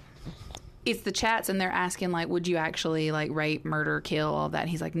 it's the chats and they're asking, like, would you actually, like, rape, murder, kill, all that? And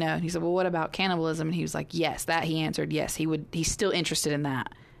he's like, no. And he said, well, what about cannibalism? And he was like, yes. That he answered yes. He's still interested in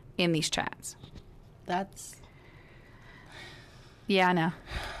that in these chats. That's... Yeah, I know.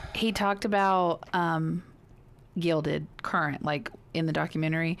 He talked about Gilded Current, like in the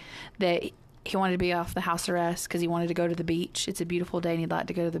documentary, that he wanted to be off the house arrest because he wanted to go to the beach. It's a beautiful day and he'd like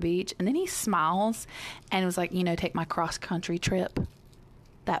to go to the beach. And then he smiles and was like, take my cross-country trip.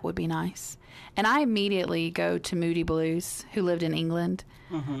 That would be nice. And I immediately go to Moody Blues, who lived in England.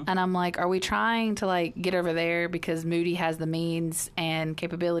 Mm-hmm. And I'm like, are we trying to, like, get over there because Moody has the means and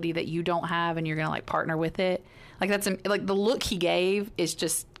capability that you don't have and you're going to, like, partner with it? Like, that's, like, the look he gave is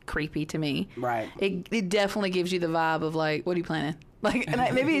just creepy to me. Right. It definitely gives you the vibe of, like, what are you planning? Like,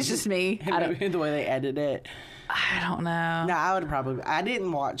 and maybe it's just me. The way they edit it. I don't know. No, I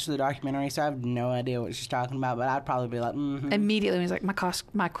didn't watch the documentary, so I have no idea what she's talking about, but I'd probably be like, mm-hmm. Immediately, he's like,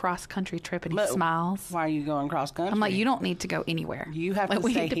 my cross-country trip, and he smiles. Why are you going cross-country? I'm like, you don't need to go anywhere. You have to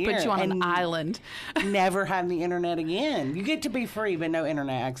stay here. We need to put you on an island. Never have the internet again. You get to be free, but no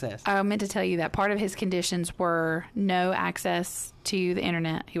internet access. I meant to tell you that part of his conditions were no access to the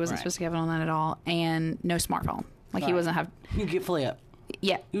internet. He wasn't supposed to have it on that at all, and no smartphone. Like, he wasn't have... You get flip.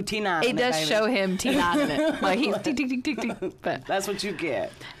 Yeah. You T9. It does show him T9 in it. Like, he's tick, tick, tick, tick, tick. But that's what you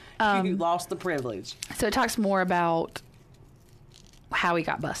get. You lost the privilege. So it talks more about how he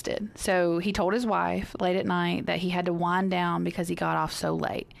got busted. So he told his wife late at night that he had to wind down because he got off so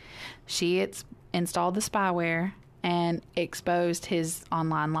late. She installed the spyware and exposed his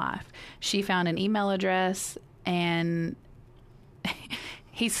online life. She found an email address, and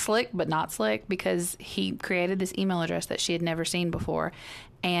he's slick but not slick because he created this email address that she had never seen before,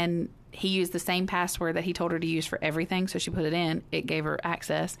 and he used the same password that he told her to use for everything, so she put it in. It gave her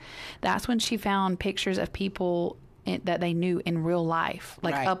access. That's when she found pictures of people that they knew in real life,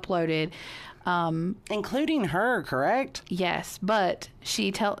 like uploaded. Including her, correct? Yes, but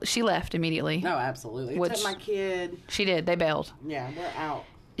she left immediately. No, absolutely. It took my kid. She did. They bailed. Yeah, they're out.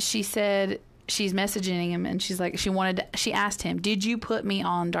 She said... She's messaging him, and she's like, she asked him, did you put me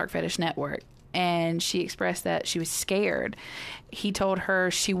on Dark Fetish Network? And she expressed that she was scared. He told her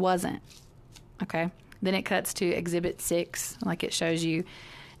she wasn't. Okay. Then it cuts to Exhibit 6, like it shows you,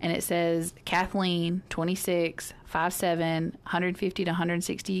 and it says, Kathleen, 26, 5'7", 150 to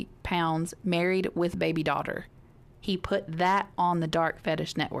 160 pounds, married with baby daughter. He put that on the Dark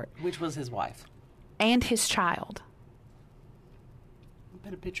Fetish Network. Which was his wife. And his child.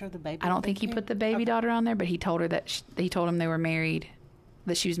 Put a picture of the baby. I don't think he put the baby daughter on there, but he told her that he told him they were married,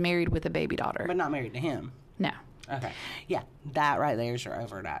 that she was married with a baby daughter, but not married to him. No. Okay. Yeah, that right there is your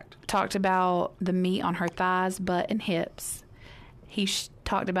overt act. Talked about the meat on her thighs, butt, and hips. He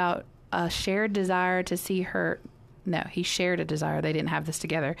talked about a shared desire to see her. No, he shared a desire. They didn't have this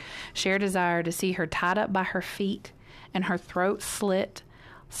together. Shared desire to see her tied up by her feet and her throat slit.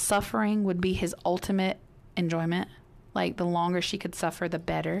 Suffering would be his ultimate enjoyment. Like, the longer she could suffer, the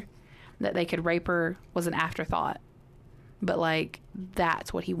better. That they could rape her was an afterthought. But, like,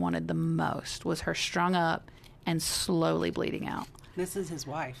 that's what he wanted the most, was her strung up and slowly bleeding out. This is his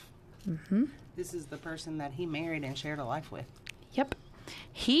wife. Mm-hmm. This is the person that he married and shared a life with. Yep.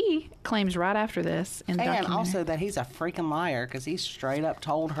 He claims right after this in the And documentary. also that he's a freaking liar because he straight up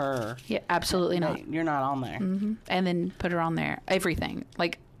told her. Yeah, absolutely not. You're not on there. Mm-hmm. And then put her on there. Everything.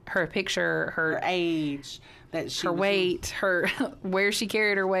 Like, her picture, her age, that she her was weight, her where she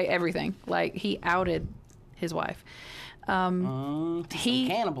carried her weight, everything. Like, he outed his wife. he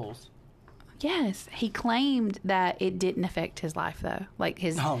cannibals. Yes, he claimed that it didn't affect his life, though. Like,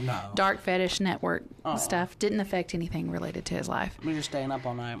 his dark fetish network stuff didn't affect anything related to his life. We're just staying up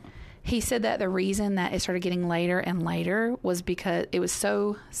all night. He said that the reason that it started getting later and later was because it was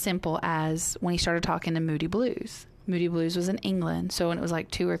so simple as when he started talking to Moody Blues. Moody Blues was in England, so when it was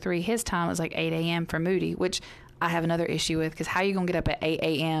like 2 or 3 his time, it was like 8 a.m. for Moody, which I have another issue with, because how are you going to get up at 8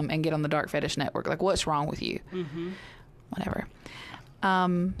 a.m. and get on the dark fetish network? Like, what's wrong with you? Mm-hmm. Whatever.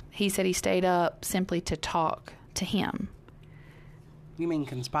 He said he stayed up simply to talk to him. You mean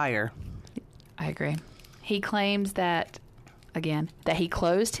conspire? I agree. He claims that, again, that he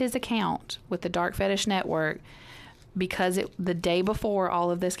closed his account with the Dark Fetish Network because the day before all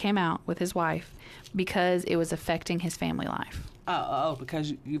of this came out with his wife, because it was affecting his family life.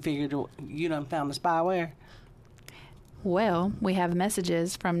 Because you figured you done found the spyware? Well, we have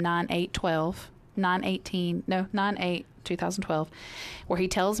messages from 9/8/2012, where he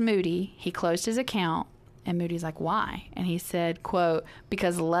tells Moody he closed his account, and Moody's like, why? And he said, quote,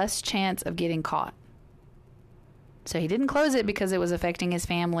 because less chance of getting caught. So he didn't close it because it was affecting his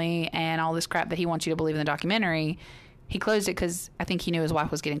family and all this crap that he wants you to believe in the documentary. He closed it because I think he knew his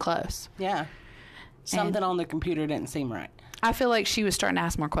wife was getting close. Yeah. Something on the computer didn't seem right. I feel like she was starting to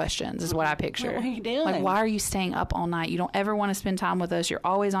ask more questions, is what I picture. What are you doing? Like, why are you staying up all night? You don't ever want to spend time with us. You're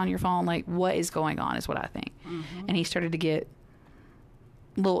always on your phone. Like, what is going on is what I think. Mm-hmm. And he started to get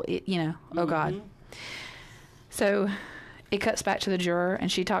a little, oh, God. So it cuts back to the juror,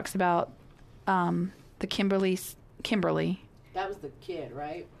 and she talks about the Kimberly. That was the kid,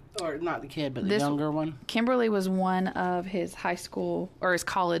 right? Or not the kid, but the younger one? Kimberly was one of his high school or his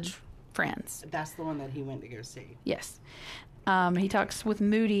college friends. That's the one that he went to go see. Yes. He talks with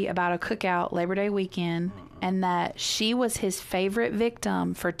Moody about a cookout Labor Day weekend, and that she was his favorite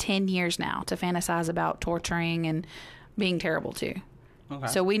victim for 10 years now, to fantasize about torturing and being terrible to. Okay.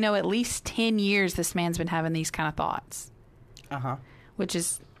 So we know at least 10 years this man's been having these kind of thoughts. Uh-huh. Which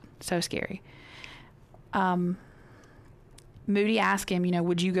is so scary. Moody asked him,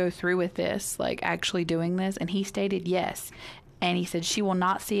 would you go through with this, like actually doing this? And he stated yes. And he said, she will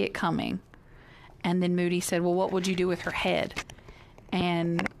not see it coming. And then Moody said, well, what would you do with her head?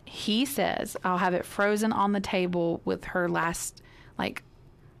 And he says, I'll have it frozen on the table with her last,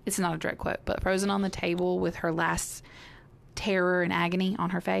 it's not a direct quote, but frozen on the table with her last terror and agony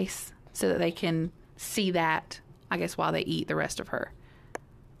on her face, so that they can see that, I guess, while they eat the rest of her.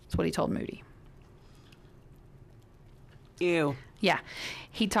 That's what he told Moody. Ew. Yeah.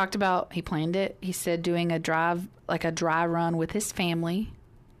 He talked about, he planned it. He said doing a dry run with his family.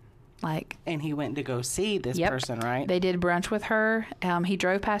 And he went to go see this person, right? They did brunch with her. He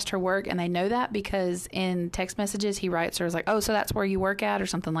drove past her work, and they know that because in text messages he writes her, oh, so that's where you work at, or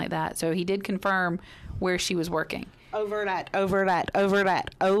something like that. So he did confirm where she was working. Overt act.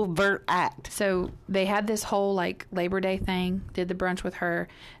 So they had this whole Labor Day thing, did the brunch with her.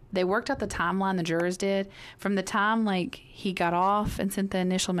 They worked out the timeline, the jurors did, from the time he got off and sent the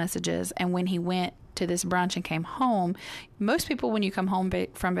initial messages, and when he went to this brunch and came home. Most people, when you come home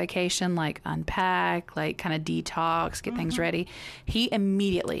from vacation, unpack, kind of detox, get things ready. He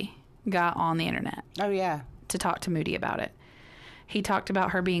immediately got on the internet. Oh, yeah. To talk to Moody about it. He talked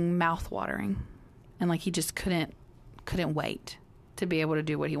about her being mouth-watering, and he just couldn't wait to be able to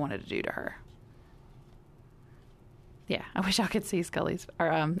do what he wanted to do to her. Yeah, I wish I could see Scully's or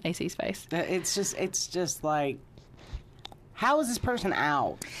AC's face. It's just how is this person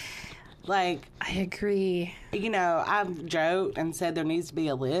out? I agree. I've joked and said there needs to be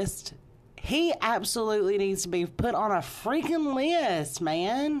a list. He absolutely needs to be put on a freaking list,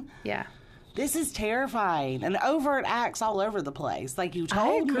 man. Yeah. This is terrifying. And overt acts all over the place. You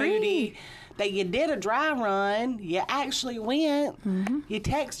told Moody that you did a dry run. You actually went. Mm-hmm. You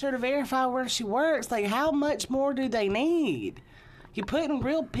text her to verify where she works. How much more do they need? You're putting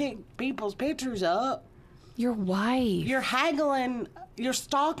real people's pictures up. Your wife. You're haggling. You're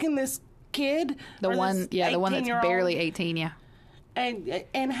stalking this kid. The one that's barely 18, yeah.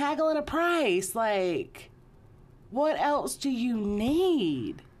 And haggling a price. What else do you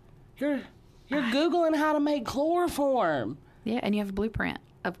need? You're Googling how to make chloroform. Yeah, and you have a blueprint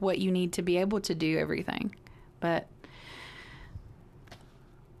of what you need to be able to do everything. But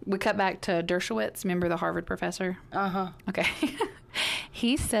we cut back to Dershowitz, remember the Harvard professor? Uh-huh. Okay.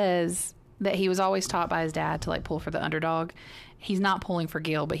 He says that he was always taught by his dad to like pull for the underdog. He's not pulling for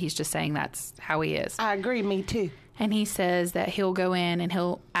Gil, but he's just saying that's how he is. I agree, me too. And he says that he'll go in and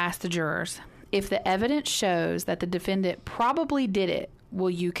he'll ask the jurors, if the evidence shows that the defendant probably did it, will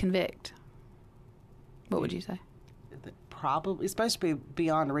you convict? What would you say? Probably. It's supposed to be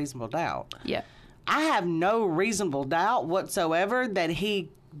beyond a reasonable doubt. Yeah. I have no reasonable doubt whatsoever that he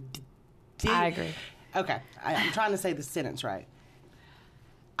did. I agree. Okay. I'm trying to say the sentence right.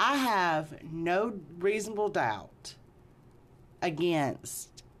 I have no reasonable doubt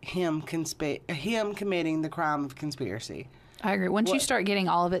against him committing the crime of conspiracy. I agree. Once you start getting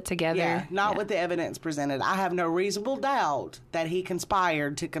all of it together. Yeah, not with the evidence presented. I have no reasonable doubt that he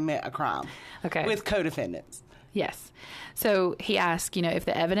conspired to commit a crime. Okay. With co-defendants. Yes. So he asked, if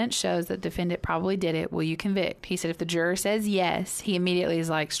the evidence shows that the defendant probably did it, will you convict? He said if the juror says yes, he immediately is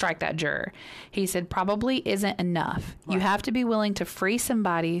like, strike that juror. He said probably isn't enough. Right. You have to be willing to free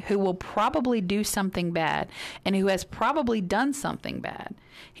somebody who will probably do something bad and who has probably done something bad.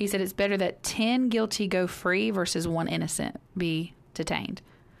 He said it's better that 10 guilty go free versus 1 innocent be detained.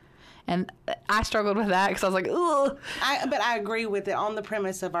 And I struggled with that because I was like, ugh. But I agree with it on the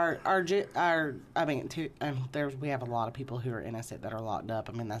premise of we have a lot of people who are innocent that are locked up.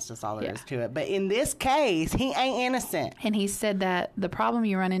 I mean, that's just all there is to it. But in this case, he ain't innocent. And he said that the problem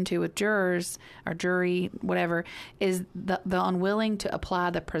you run into with jurors or jury, whatever, is the unwilling to apply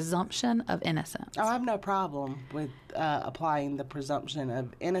the presumption of innocence. Oh, I have no problem with applying the presumption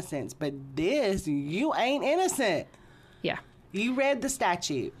of innocence. But you ain't innocent. Yeah. You read the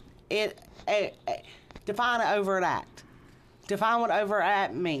statute. Define an overt act. Define what overt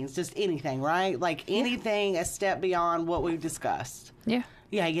act means. Just anything, right? Like anything a step beyond what we've discussed. Yeah.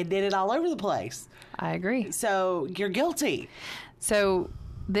 Yeah, you did it all over the place. I agree. So you're guilty. So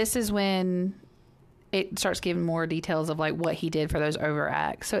this is when it starts giving more details of like what he did for those overt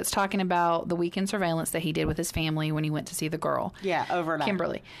acts. So it's talking about the weekend surveillance that he did with his family when he went to see the girl. Yeah, overt act.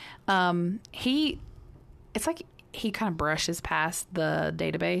 Kimberly. It's like he kind of brushes past the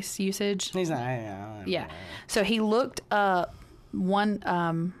database usage. He's not. Yeah. So he looked up one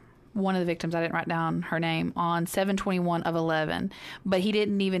of the victims, I didn't write down her name, on 7/21 of 11, but he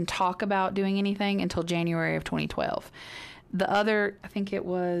didn't even talk about doing anything until January of 2012. The other, I think it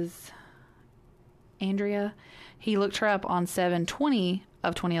was Andrea, he looked her up on 7/20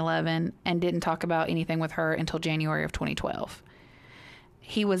 of 2011 and didn't talk about anything with her until January of 2012.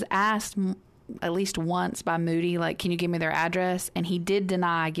 He was asked at least once by Moody, like, can you give me their address? And he did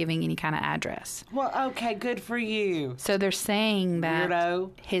deny giving any kind of address. Well, okay, good for you. So they're saying that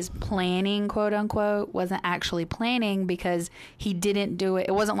Weirdo. His planning, quote unquote, wasn't actually planning because he didn't do it.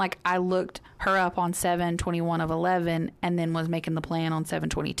 It wasn't like I looked her up on 7/21 of 11 and then was making the plan on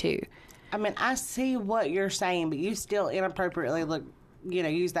 7/22. I mean, I see what you're saying, but you still inappropriately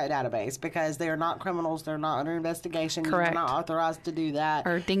use that database because they're not criminals. They're not under investigation. Correct. You're not authorized to do that.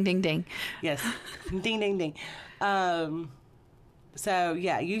 Or ding, ding, ding. Yes. Ding, ding, ding. So,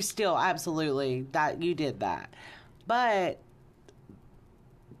 yeah, you still absolutely, that you did that. But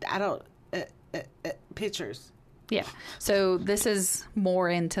I don't, pictures. Yeah. So this is more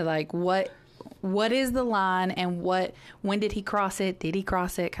into like what is the line and when did he cross it? Did he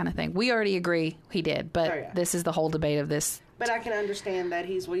cross it? Kind of thing. We already agree he did, but This is the whole debate of this. But I can understand that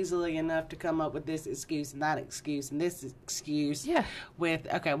he's weaselly enough to come up with this excuse and that excuse and this excuse. Yeah.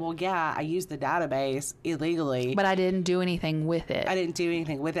 I used the database illegally. But I didn't do anything with it. I didn't do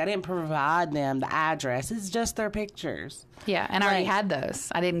anything with it. I didn't provide them the address. It's just their pictures. Yeah, and I already had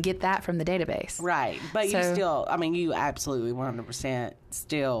those. I didn't get that from the database. Right. But you absolutely 100%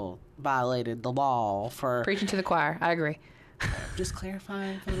 still violated the law for... Preaching to the choir. I agree. Just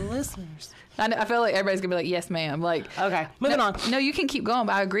clarifying for the listeners. I feel like everybody's going to be like, yes, ma'am. Like, okay, moving on. No, you can keep going,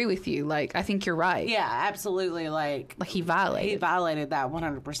 but I agree with you. Like, I think you're right. Yeah, absolutely. Like he violated. He violated that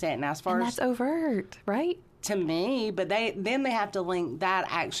 100%. Now, as far as... that's overt, right? To me, but they have to link that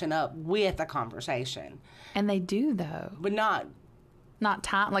action up with a conversation. And they do, though. But not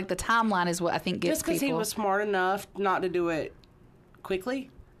time. Like, the timeline is what I think gets just because he was smart enough not to do it quickly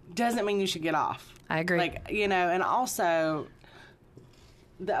doesn't mean you should get off. I agree. Like, and also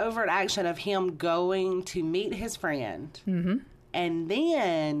the overt action of him going to meet his friend and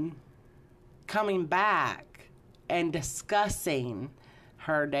then coming back and discussing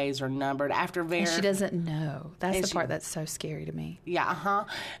her days are numbered after and she doesn't know. That's the part that's so scary to me. Yeah,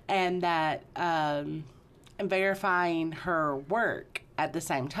 and that and verifying her work at the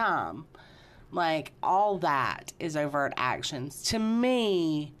same time. Like, all that is overt actions. To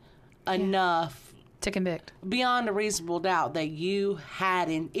me, enough to convict. beyond a reasonable doubt that you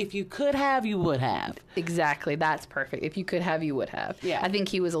hadn't. If you could have, you would have. Exactly. That's perfect. If you could have, you would have. Yeah. I think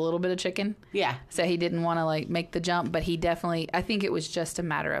he was a little bit of chicken. Yeah. So he didn't want to like make the jump, but he definitely, I think it was just a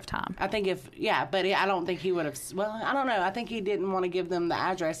matter of time. I think but I don't think he would have. Well, I don't know. I think he didn't want to give them the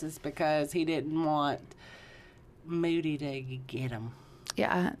addresses because he didn't want Moody to get them.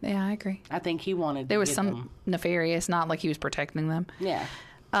 Yeah, I agree. I think he wanted to There was get some them. nefarious, not like he was protecting them. Yeah.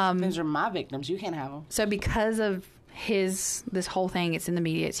 Those are my victims. You can't have them. So because of this whole thing, it's in the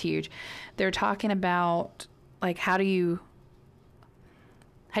media, it's huge. They're talking about like how do you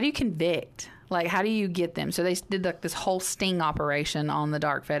convict? Like how do you get them? So they did like this whole sting operation on the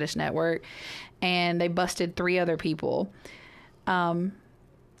Dark Fetish Network, and they busted 3 other people. One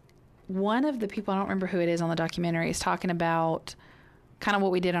of the people, I don't remember who it is on the documentary, is talking about kind of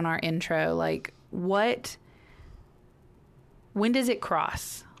what we did on our intro, like when does it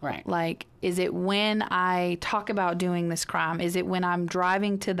cross? Right. Like, is it when I talk about doing this crime? Is it when I'm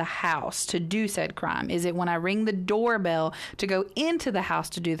driving to the house to do said crime? Is it when I ring the doorbell to go into the house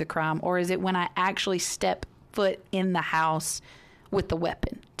to do the crime? Or is it when I actually step foot in the house with the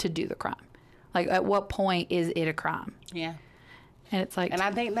weapon to do the crime? Like, at what point is it a crime? Yeah. And it's like... And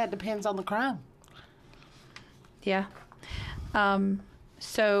I think that depends on the crime. Yeah.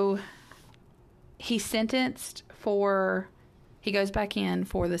 So he's sentenced for... He goes back in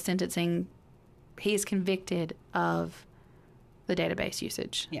for the sentencing. He is convicted of the database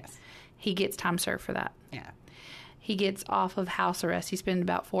usage. Yes. He gets time served for that. Yeah. He gets off of house arrest. He spent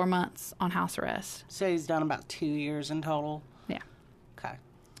about 4 months on house arrest. So he's done about 2 years in total. Yeah. Okay.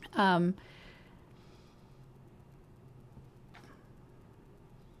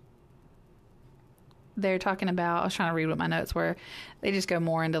 They're talking about, I was trying to read what my notes were. They just go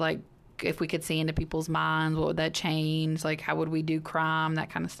more into like, if we could see into people's minds, what would that change? Like, how would we do crime? That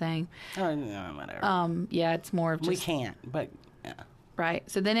kind of thing. Oh, no, whatever. Yeah, it's more of just... We can't, but... Yeah. Right.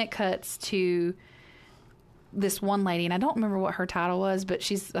 So then it cuts to this one lady, and I don't remember what her title was, but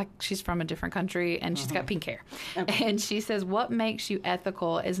she's from a different country, and she's got pink hair. Okay. And she says, what makes you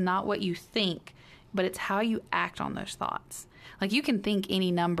ethical is not what you think, but it's how you act on those thoughts. Like, you can think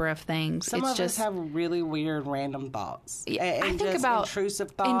any number of things. Some it's of just, us have really weird, random thoughts. I think just about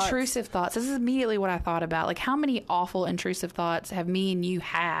intrusive thoughts. Intrusive thoughts. This is immediately what I thought about. Like, how many awful intrusive thoughts have me and you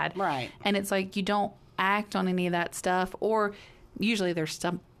had? Right. And it's like, you don't act on any of that stuff, or usually there's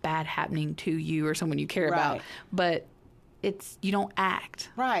some bad happening to you or someone you care about. Right. But you don't act.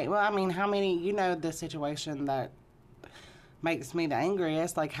 Right. Well, I mean, how many, the situation that makes me the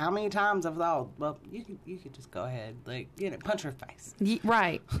angriest, like how many times I've thought, well, you could just go ahead, like, punch her face.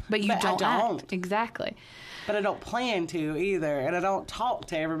 Right. But you But I don't don't. act. Exactly. But I don't plan to either, and I don't talk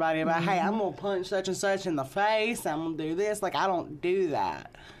to everybody about, hey, I'm going to punch such and such in the face, I'm going to do this. Like, I don't do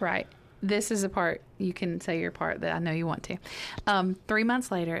that. Right. This is a part, you can say your part that I know you want to. 3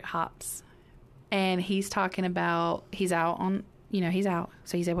 months later, it hops. And he's talking about, he's out.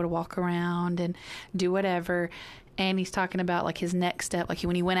 So he's able to walk around and do whatever. And he's talking about, like, his next step. Like,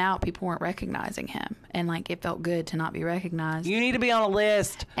 when he went out, people weren't recognizing him. And, like, it felt good to not be recognized. You need to be on a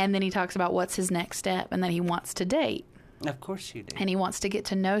list. And then he talks about what's his next step. And that he wants to date. Of course you do. And he wants to get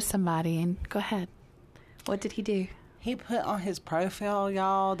to know somebody. And go ahead. What did he do? He put on his profile,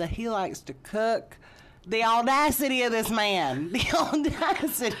 y'all, that he likes to cook. The audacity of this man. The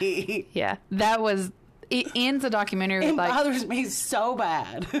audacity. Yeah. It ends the documentary with, It like... bothers me so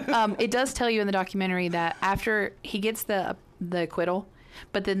bad. It does tell you in the documentary that after he gets the acquittal,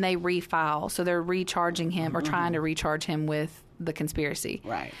 but then they refile. So they're recharging him or trying to recharge him with the conspiracy.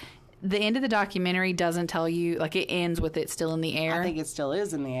 Right. The end of the documentary doesn't tell you, like, it ends with it still in the air. I think it still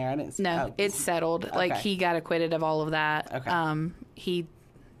is in the air. It's settled. Okay. Like, he got acquitted of all of that. Okay.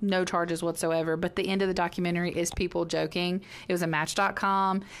 No charges whatsoever. But the end of the documentary is people joking. It was a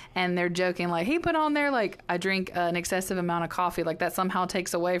Match.com, and they're joking, like, he put on there, like, I drink an excessive amount of coffee. Like, that somehow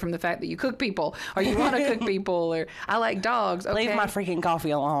takes away from the fact that you cook people, or you want to cook people, or I like dogs. Okay. Leave my freaking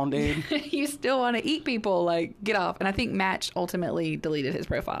coffee alone, dude. You still want to eat people. Like, get off. And I think Match ultimately deleted his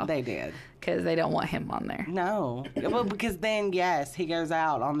profile. They did. Because they don't want him on there. No. Well, because then, yes, he goes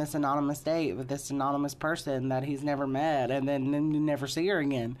out on this anonymous date with this anonymous person that he's never met, and then you never see her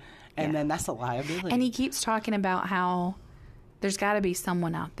again. And then that's a liability. And he keeps talking about how there's got to be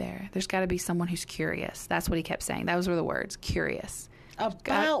someone out there. There's got to be someone who's curious. That's what he kept saying. Those were the words, curious.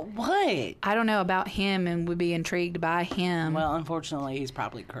 About what? I don't know, about him, and would be intrigued by him. Well, unfortunately, he's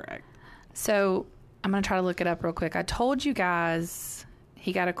probably correct. So I'm going to try to look it up real quick. I told you guys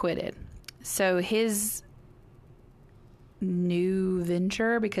he got acquitted. So his new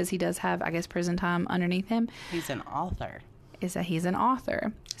venture, because he does have, I guess, prison time underneath him, He's an author. is that he's an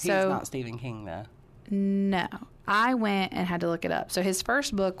author. He's So not Stephen King, though. no, I went and had to look it up. So his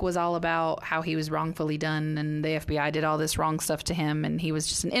first book was all about how he was wrongfully done and the FBI did all this wrong stuff to him, and he was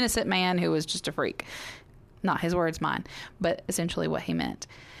just an innocent man who was just a freak. Not his words, mine, but essentially what he meant.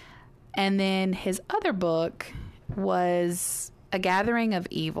 And then his other book was A Gathering of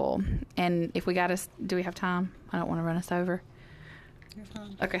Evil. And if we got us, do we have time? I don't want to run us over. You're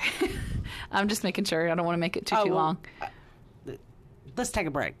fine. Okay. I'm just making sure. I don't want to make it too long. Let's take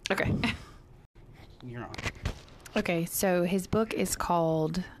a break. Okay. You're on. Okay, so his book is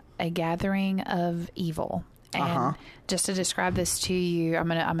called A Gathering of Evil. And just to describe this to you, I'm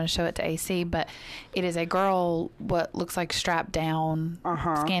gonna show it to AC, but it is a girl what looks like strapped down,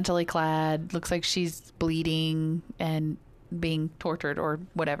 scantily clad, looks like she's bleeding and being tortured or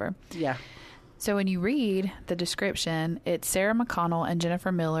whatever. Yeah. So when you read the description, it's Sarah McConnell and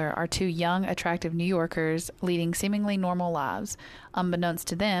Jennifer Miller are two young, attractive New Yorkers leading seemingly normal lives. Unbeknownst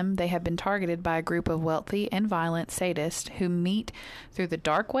to them, they have been targeted by a group of wealthy and violent sadists who meet through the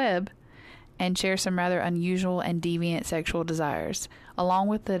dark web and share some rather unusual and deviant sexual desires, along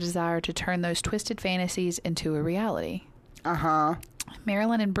with the desire to turn those twisted fantasies into a reality.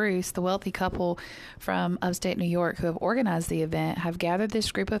 Marilyn and Bruce, the wealthy couple from upstate New York who have organized the event, have gathered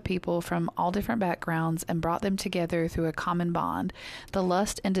this group of people from all different backgrounds and brought them together through a common bond, the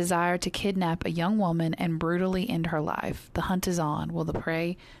lust and desire to kidnap a young woman and brutally end her life. The hunt is on. Will the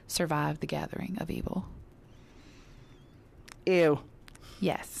prey survive the gathering of evil? Ew.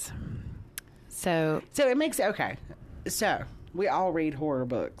 Yes. So it makes okay. So we all read horror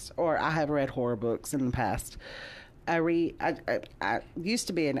books, or I have read horror books in the past. I used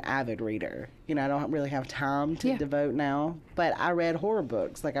to be an avid reader. You know, I don't really have time to devote now, but I read horror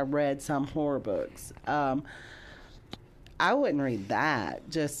books. Like I read some horror books. I wouldn't read that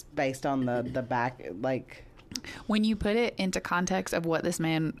just based on the back, like. when you put it into context of what this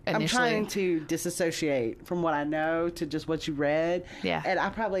man initially... I'm trying to disassociate from what I know to just what you read. Yeah.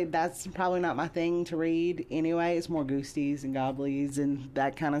 And that's probably not my thing to read anyway. It's more ghosties and goblies and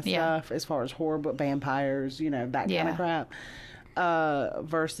that kind of stuff as far as horror book, vampires, you know, that kind of crap.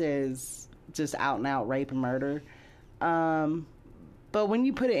 Versus just out and out rape and murder. But when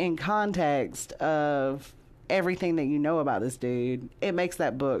you put it in context of everything that you know about this dude, it makes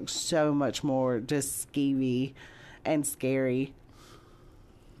that book so much more just skeevy and scary.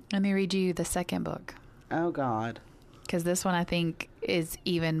 Let me read you the second book. Oh, God. Because this one I think is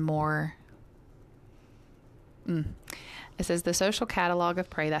even more... It says The Social Catalog of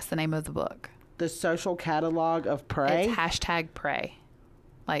Prey. That's the name of the book. The Social Catalog of Prey? It's #Prey.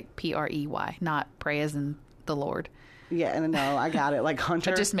 Like Prey, not pray as in the Lord. Yeah, and no, I got it. Like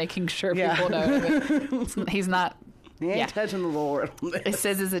Hunter. Just making sure people know. He's not... He ain't touching the Lord on this. It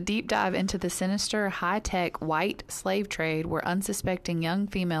says, is a deep dive into the sinister, high-tech, white slave trade where unsuspecting young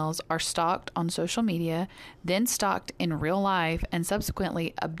females are stalked on social media, then stalked in real life, and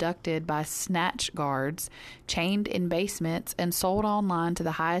subsequently abducted by snatch guards, chained in basements, and sold online to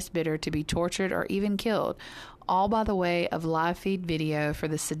the highest bidder to be tortured or even killed, all by the way of live feed video for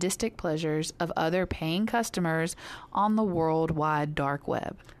the sadistic pleasures of other paying customers on the worldwide dark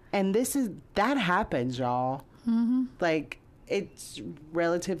web. And that happens, y'all. Mm-hmm. Like, it's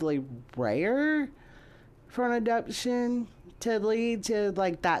relatively rare for an abduction to lead to,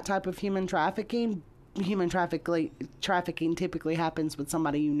 like, that type of human trafficking. Human trafficking typically happens with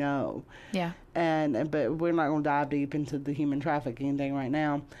somebody you know. Yeah. But we're not going to dive deep into the human trafficking thing right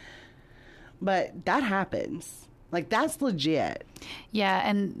now. But that happens. Like, that's legit. Yeah,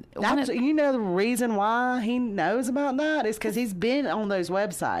 and... you know the reason why he knows about that is because he's been on those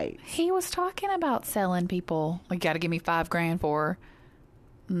websites. He was talking about selling people. Like, you got to give me $5,000 for...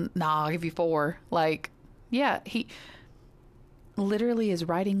 Nah, I'll give you 4. Like, yeah, he literally is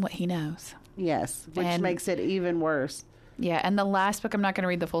writing what he knows. Yes, which makes it even worse. Yeah, and the last book, I'm not going to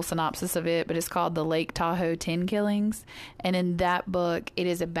read the full synopsis of it, but it's called The Lake Tahoe 10 Killings. And in that book, it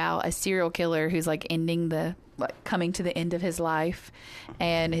is about a serial killer who's, like, coming to the end of his life,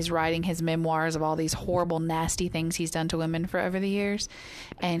 and is writing his memoirs of all these horrible, nasty things he's done to women for over the years.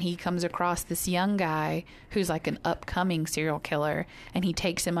 And he comes across this young guy who's like an upcoming serial killer, and he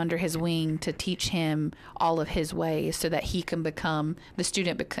takes him under his wing to teach him all of his ways so that he can become the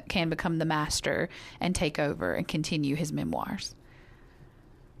student, can become the master and take over and continue his memoirs.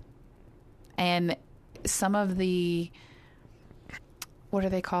 And some of the... what are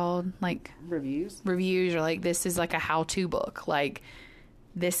they called? Like reviews, or like, this is like a how-to book. Like,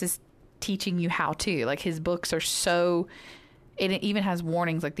 this is teaching you how to. Like, his books are so, it even has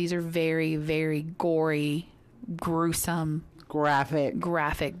warnings. Like, these are very, very gory, gruesome,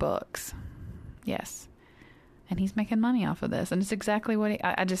 graphic books. Yes. And he's making money off of this. And it's exactly what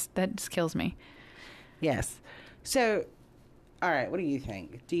that just kills me. Yes. So, all right, what do you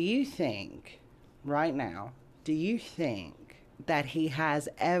think? Do you think, right now, that he has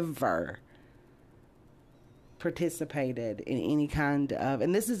ever participated in any kind of,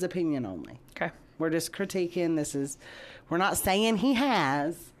 and this is opinion only. Okay. We're just critiquing. We're not saying he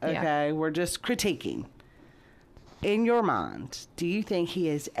has, okay? Yeah. We're just critiquing. In your mind, do you think he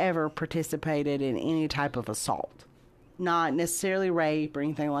has ever participated in any type of assault? Not necessarily rape or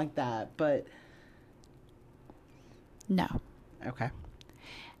anything like that, but... No. Okay.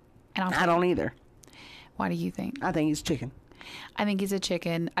 And I don't either. Why do you think? I think he's chicken. I think he's a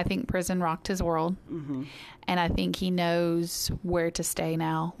chicken. I think prison rocked his world. Mm-hmm. And I think he knows where to stay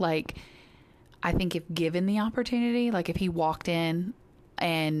now. Like, I think if given the opportunity, like if he walked in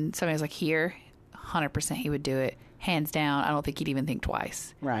and somebody was like, here, 100% he would do it. Hands down. I don't think he'd even think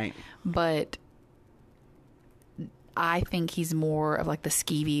twice. Right. But I think he's more of like the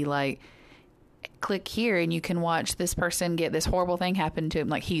skeevy, like, click here and you can watch this person get this horrible thing happen to him.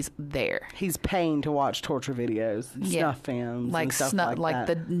 Like, he's there. He's paying to watch torture videos and snuff films, like and stuff like that.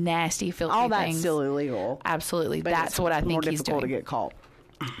 The nasty, filthy all things. That's still illegal. Absolutely. But that's what I think he's doing. More difficult to get caught.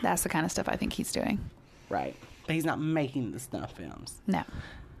 That's the kind of stuff I think he's doing. Right. But he's not making the snuff films. No.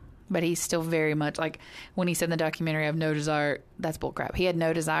 But he's still very much, like, when he said in the documentary, I have no desire, that's bullcrap. He had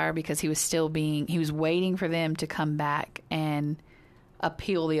no desire because he was waiting for them to come back and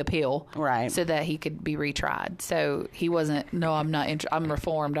appeal the appeal. Right. So that he could be retried. So he wasn't, no, I'm not, I'm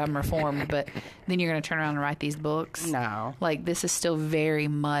reformed. But then you're going to turn around and write these books? No. Like, this is still very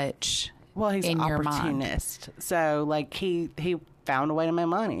much he's in an your opportunist. Mind. So, like, he found a way to make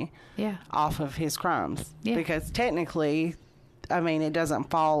money. Yeah. Off of his crimes. Yeah. Because technically... I mean, it doesn't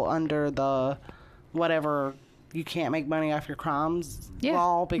fall under the whatever you can't make money off your crimes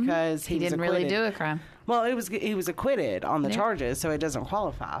law because he didn't acquitted. Really do a crime. Well, he was acquitted on the charges, so it doesn't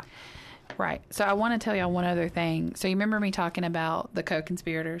qualify. Right. So I want to tell y'all one other thing. So you remember me talking about the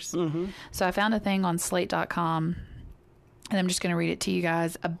co-conspirators? Mm-hmm. So I found a thing on slate.com, and I'm just going to read it to you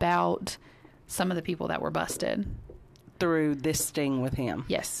guys about some of the people that were busted. Through this sting with him?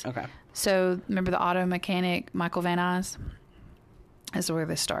 Yes. Okay. So remember the auto mechanic Michael Van Nuys? This is where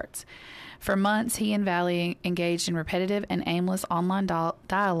this starts. For months, he and Valley engaged in repetitive and aimless online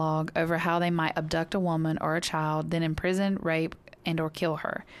dialogue over how they might abduct a woman or a child, then imprison, rape, and or kill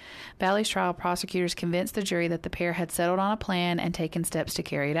her. Valley's trial, prosecutors convinced the jury that the pair had settled on a plan and taken steps to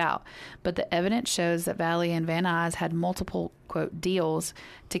carry it out. But the evidence shows that Valley and Van Nuys had multiple, quote, deals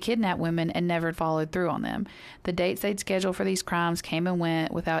to kidnap women and never followed through on them. The dates they'd scheduled for these crimes came and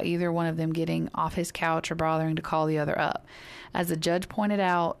went without either one of them getting off his couch or bothering to call the other up. As the judge pointed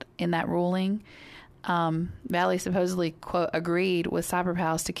out in that ruling, Valley supposedly, quote, agreed with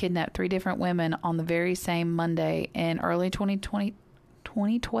Cyberpals to kidnap 3 different women on the very same Monday in early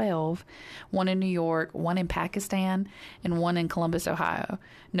 2012, one in New York, one in Pakistan, and one in Columbus, Ohio.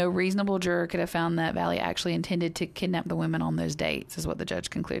 No reasonable juror could have found that Valley actually intended to kidnap the women on those dates, is what the judge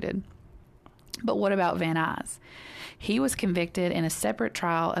concluded. But what about Van Nuys? He was convicted in a separate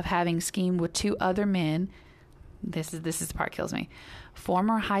trial of having schemed with 2 other men. This is the part that kills me.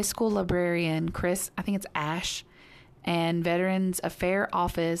 Former high school librarian Chris, I think it's Ash, and Veterans Affairs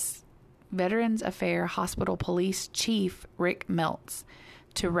Hospital Police Chief Rick Meltz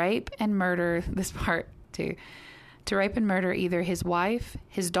to rape and murder, this part too, to rape and murder either his wife,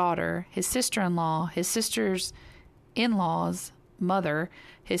 his daughter, his sister-in-law, his sister's in-law's mother,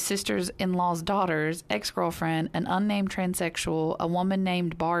 his sister's in-law's daughter's ex-girlfriend, an unnamed transsexual, a woman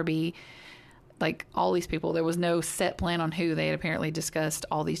named Barbie, like all these people. There was no set plan on who. They had apparently discussed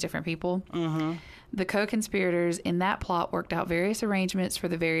all these different people. Mm-hmm. The co-conspirators in that plot worked out various arrangements for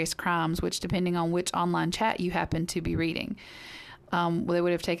the various crimes, which, depending on which online chat you happen to be reading, they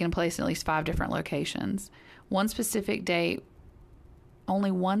would have taken place in at least 5 different locations.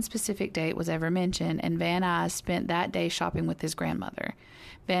 Only one specific date was ever mentioned, and Van Nuys spent that day shopping with his grandmother.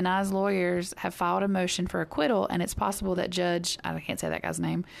 Van Nuys' lawyers have filed a motion for acquittal, and it's possible that Judge, I can't say that guy's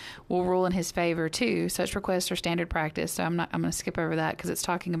name, will rule in his favor too. Such requests are standard practice, so I'm going to skip over that because it's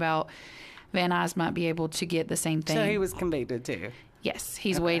talking about Van Nuys might be able to get the same thing. So he was convicted too? Yes,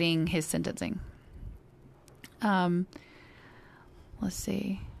 he's waiting his sentencing. Let's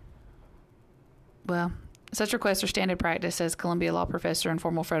see. Well, such requests are standard practice, says Columbia law professor and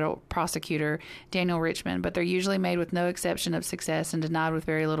former federal prosecutor Daniel Richmond, but they're usually made with no exception of success and denied with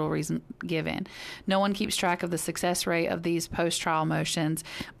very little reason given. No one keeps track of the success rate of these post-trial motions,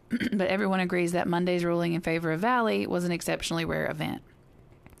 but everyone agrees that Monday's ruling in favor of Valley was an exceptionally rare event.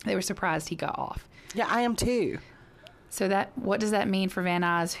 They were surprised he got off. Yeah, I am too. So what does that mean for Van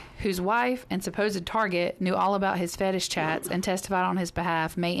Nuys, whose wife and supposed target knew all about his fetish chats and testified on his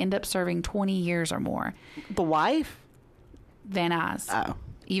behalf, may end up serving 20 years or more? The wife? Van Nuys. Oh.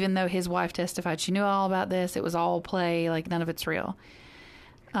 Even though his wife testified she knew all about this, it was all play, like none of it's real.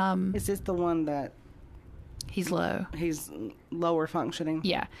 Is this the one that He's low. he's lower functioning?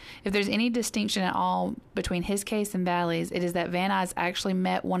 Yeah. If there's any distinction at all between his case and Valley's, it is that Van Nuys actually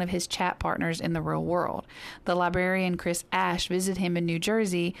met one of his chat partners in the real world. The librarian Chris Ash visited him in New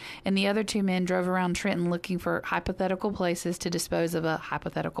Jersey, and the other two men drove around Trenton looking for hypothetical places to dispose of a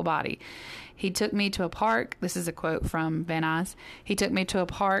hypothetical body. He took me to a park. This is a quote from Van Nuys. He took me to a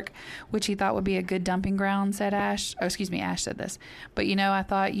park, which he thought would be a good dumping ground, said Ash. Oh, excuse me, Ash said this. But, I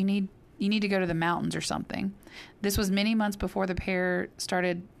thought you need to go to the mountains or something. This was many months before the pair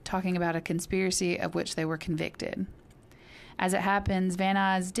started talking about a conspiracy of which they were convicted. As it happens, Van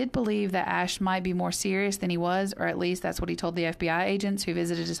Nuys did believe that Ash might be more serious than he was, or at least that's what he told the FBI agents who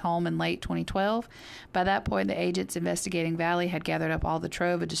visited his home in late 2012. By that point, the agents investigating Valley had gathered up all the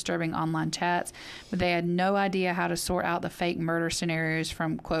trove of disturbing online chats, but they had no idea how to sort out the fake murder scenarios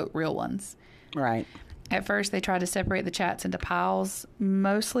from, quote, real ones. Right. At first, they tried to separate the chats into piles.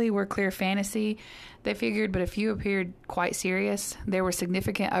 Mostly were clear fantasy, they figured, but a few appeared quite serious. There were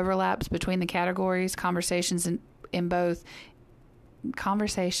significant overlaps between the categories. Conversations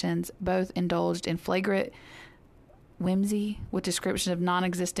both indulged in flagrant whimsy with description of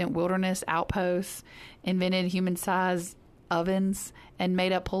non-existent wilderness outposts, invented human-sized ovens, and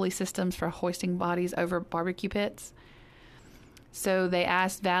made up pulley systems for hoisting bodies over barbecue pits. So they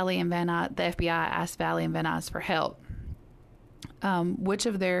asked Valley and Van Nuys, the FBI asked Valley and Van Nuys for help. Which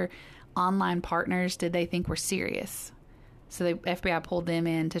of their online partners did they think were serious? So the FBI pulled them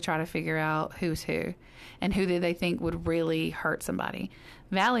in to try to figure out who's who and who did they think would really hurt somebody.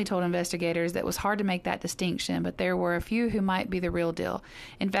 Valley told investigators that it was hard to make that distinction, but there were a few who might be the real deal.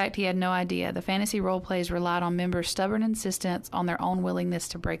 In fact, he had no idea. The fantasy role plays relied on members' stubborn insistence on their own willingness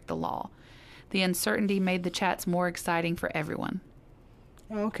to break the law. The uncertainty made the chats more exciting for everyone.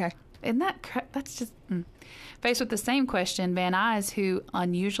 Okay. Isn't that's just... Faced with the same question, Van Nuys, who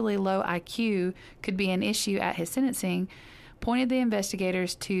unusually low IQ could be an issue at his sentencing, pointed the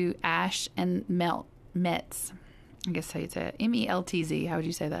investigators to Ash and Meltz. I guess how you'd say it. Meltz. How would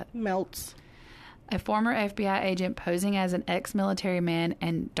you say that? Meltz. A former FBI agent posing as an ex-military man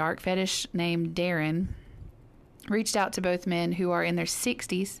and dark fetish named Darren reached out to both men who are in their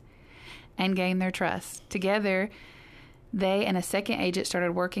 60s and gained their trust. Together, they and a second agent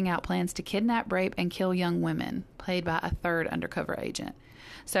started working out plans to kidnap, rape, and kill young women, played by a third undercover agent.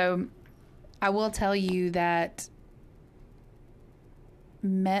 So I will tell you that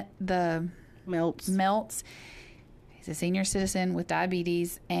Meltz, he's a senior citizen with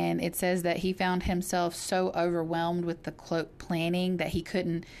diabetes, and it says that he found himself so overwhelmed with the planning that he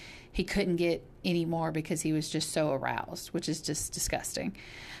couldn't get any more because he was just so aroused, which is just disgusting.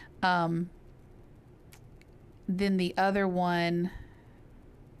 Then the other one,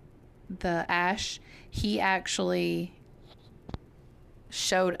 the Ash, he actually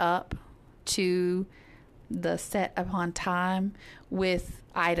showed up to the set upon time with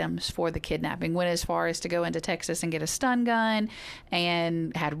items for the kidnapping. Went as far as to go into Texas and get a stun gun,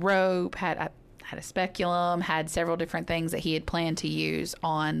 and had rope, had a speculum, had several different things that he had planned to use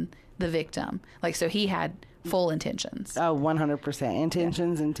on the victim. Like, so he had full intentions. Oh, 100%.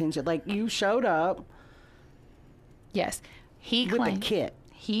 Intentions. Like, you showed up. Yes. With the kit.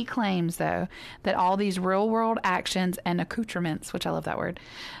 He claims, though, that all these real-world actions and accoutrements, which I love that word,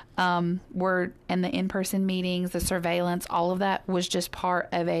 were, and the in-person meetings, the surveillance, all of that was just part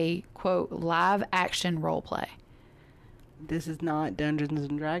of a, quote, live-action role play. This is not Dungeons &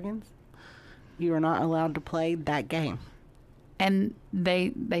 Dragons. You are not allowed to play that game. And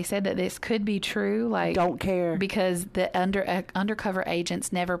they said that this could be true. Like, don't care. Because the undercover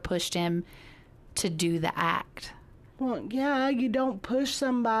agents never pushed him to do the act. Well, yeah, you don't push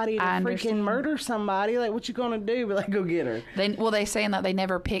somebody to freaking murder somebody. Like, what you gonna do? Be like, go get her. They saying that they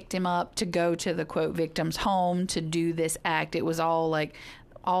never picked him up to go to the, quote, victim's home to do this act. It was all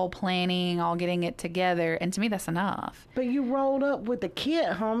planning, all getting it together. And to me, that's enough. But you rolled up with the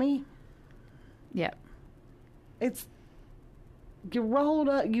kit, homie. Yep. You rolled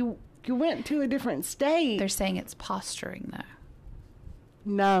up. You went to a different state. They're saying it's posturing, though.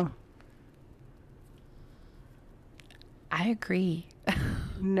 No. I agree.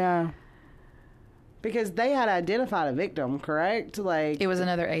 No. Because they had identified a victim, correct? Like, it was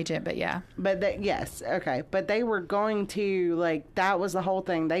another agent, but yeah. But yes, okay. But they were going to, like, that was the whole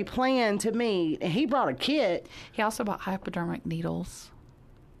thing. They planned to meet, and he brought a kit. He also bought hypodermic needles.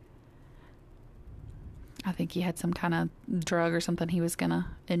 I think he had some kind of drug or something he was going to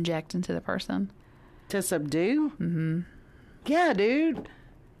inject into the person. To subdue? Mm-hmm. Yeah, dude.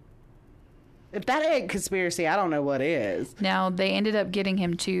 If that ain't conspiracy, I don't know what is. Now, they ended up getting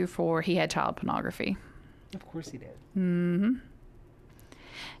him, too, for he had child pornography. Of course he did. Mm-hmm.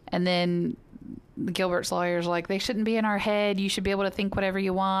 And then Gilbert's lawyer's like, they shouldn't be in our head. You should be able to think whatever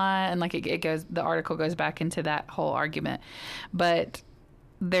you want. And, like, the article goes back into that whole argument. But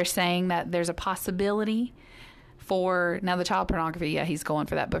they're saying that there's a possibility for, now the child pornography, yeah, he's going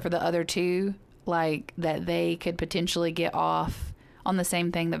for that. But for the other two, like, that they could potentially get off on the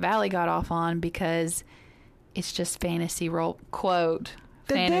same thing that Valley got off on because it's just fantasy role, quote,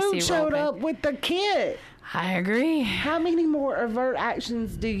 the fantasy dude showed up with the kid. I agree. How many more overt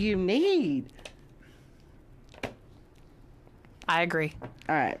actions do you need? I agree.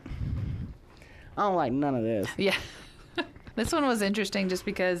 All right. I don't like none of this. Yeah. This one was interesting just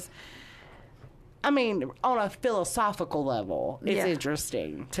because, I mean, on a philosophical level, it's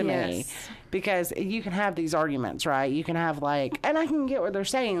interesting to me because you can have these arguments, right? You can have like, and I can get what they're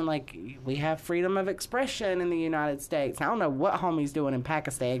saying. Like, we have freedom of expression in the United States. I don't know what homie's doing in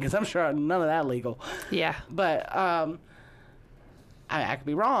Pakistan because I'm sure none of that legal. Yeah. But I could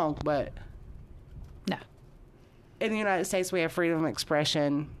be wrong, but no. In the United States, we have freedom of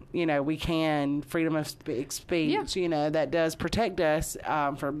expression. You know, we can freedom of speech, you know, that does protect us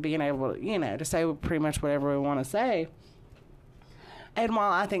for being able to, you know, to say pretty much whatever we want to say. And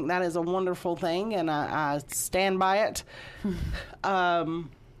while I think that is a wonderful thing and I stand by it,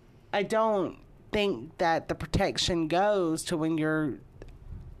 I don't think that the protection goes to when you're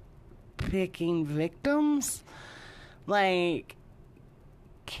picking victims. Like,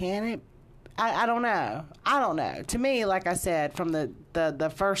 can it? I don't know. I don't know. To me, like I said, from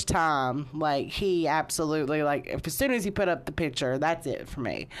the first time, like, he absolutely, like, as soon as he put up the picture, that's it for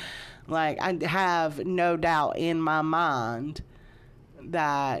me. Like, I have no doubt in my mind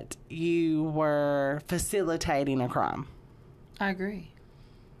that you were facilitating a crime. I agree.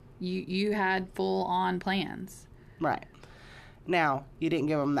 You had full-on plans. Right. Now, you didn't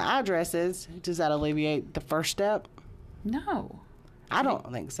give them the addresses. Does that alleviate the first step? No. I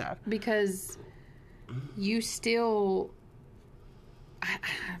don't think so. Because you still,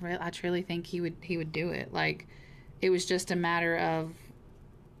 I truly think he would do it. Like, it was just a matter of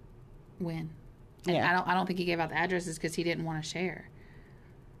when. And Yeah. I don't think he gave out the addresses because he didn't want to share.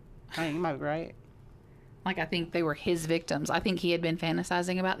 I mean, you might be right. Like, I think they were his victims. I think he had been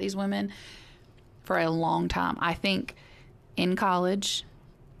fantasizing about these women for a long time. I think in college,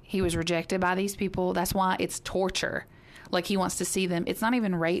 he was rejected by these people. That's why it's torture. Like, he wants to see them. It's not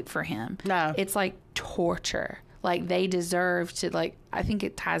even rape for him. No. It's like torture. Like, they deserve to, like, I think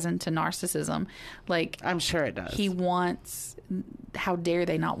it ties into narcissism. Like, I'm sure it does. he wants, how dare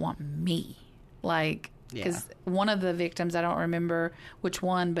they not want me? Like, because one of the victims, I don't remember which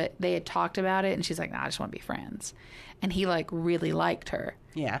one, but they had talked about it, and she's like, nah, I just want to be friends. And he, like, really liked her.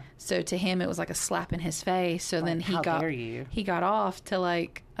 Yeah. So to him, it was like a slap in his face. So then how dare you? he got off to,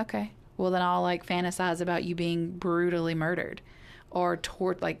 like, okay, well, then I'll, like, fantasize about you being brutally murdered or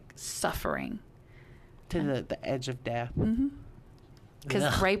like suffering To the edge of death.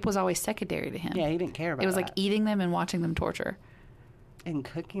 because rape was always secondary to him. Yeah, he didn't care about It was that. like eating them and watching them torture. And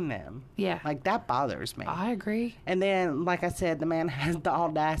cooking them. Yeah. Like, that bothers me. I agree. And then, like I said, the man has the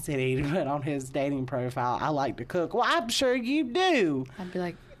audacity to put on his dating profile, I like to cook. Well, I'm sure you do. I'd be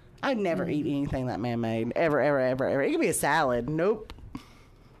like, I'd never eat anything that man made. Ever, ever, ever, ever. It could be a salad. Nope.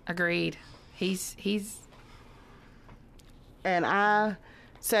 agreed. He's And all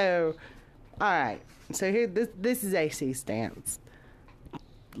right. So here, this is AC's stance.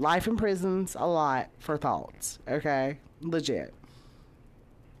 Life in prison's a lot for thoughts. Okay? Legit.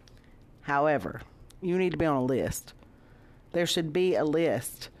 However, you need to be on a list. There should be a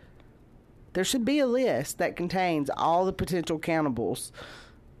list. There should be a list that contains all the potential cannibals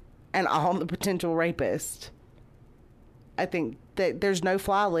and all the potential rapists. I think that there's no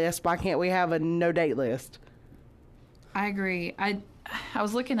fly list. Why can't we have a no date list? I agree. I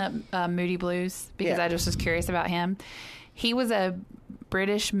was looking up Moody Blues because Yeah. I just was curious about him. He was a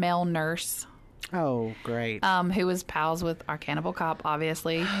British male nurse Oh, great. who was pals with our cannibal cop,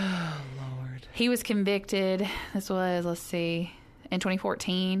 obviously. Oh, Lord. He was convicted, this was, let's see, in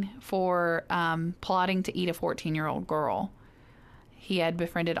 2014 for plotting to eat a 14-year-old girl he had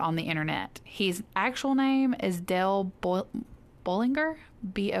befriended on the internet. His actual name is Dale Bollinger, Bollinger.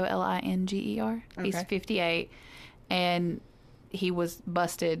 He's Okay. 58, and he was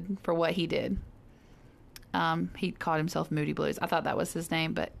busted for what he did. He called himself Moody Blues. I thought that was his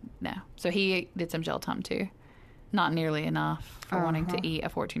name, but no. So he did some jail time too. Not nearly enough for wanting to eat a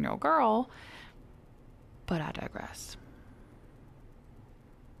 14-year-old girl. But I digress.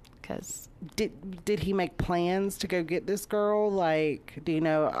 Because did he make plans to go get this girl? Like, do you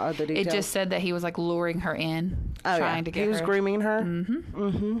know the details? it just said that he was like luring her in, trying to get her. He was grooming her.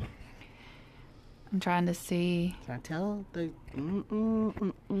 I'm trying to see. Can I tell the?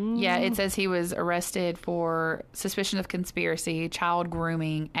 Yeah, it says he was arrested for suspicion of conspiracy, child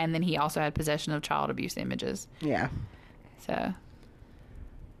grooming, and then he also had possession of child abuse images. Yeah. So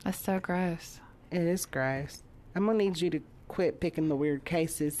that's so gross. It is gross. I'm gonna need you to quit picking the weird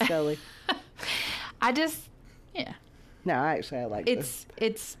cases, Scully. Yeah. No, actually, I like this.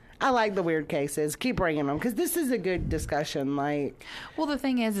 It's I like the weird cases. Keep bringing them because this is a good discussion. Like, well, the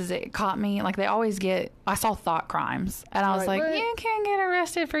thing is it caught me. Like, they always get. I saw thought crimes, and I was like, what? you can't get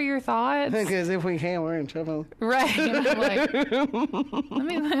arrested for your thoughts, because if we can, we're in trouble. right? And I'm like, I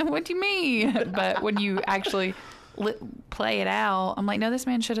mean, what do you mean? But when you actually play it out, I'm like, no, this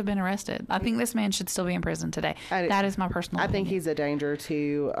man should have been arrested. I think this man should still be in prison today. That is my personal opinion. I think he's a danger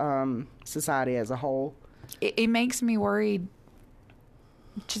to society as a whole. It makes me worried.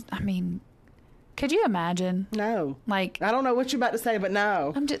 Just, I mean, could you imagine? No. Like, I don't know what you're about to say, but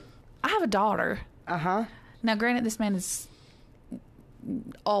no. I have a daughter. Uh-huh. Now, granted, this man is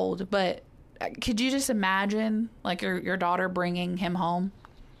old, but could you just imagine, like, your daughter bringing him home?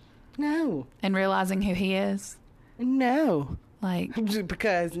 No. And realizing who he is? No. Like,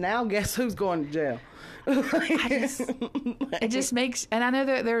 because now guess who's going to jail? it just makes, and I know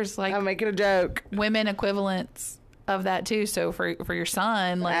that there's, like, I'm making a joke. Women equivalents of that too. So for your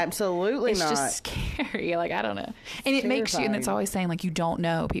son, like, absolutely it's not. just scary. Like, I don't know. And it makes you, and it's always saying, like, you don't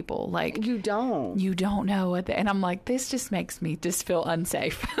know people. Like, you don't know what and I'm like, this just makes me just feel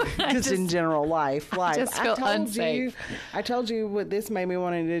unsafe. just in general life. Just feel unsafe. I told you what this made me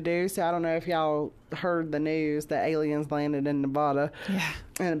wanting to do. So I don't know if y'all heard the news that aliens landed in Nevada. Yeah.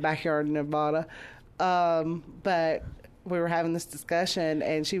 In the backyard of Nevada. But we were having this discussion,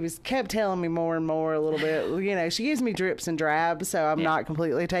 and she kept telling me more and more a little bit. You know, she gives me drips and drabs, so I'm not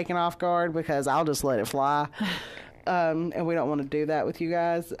completely taken off guard because I'll just let it fly. And we don't want to do that with you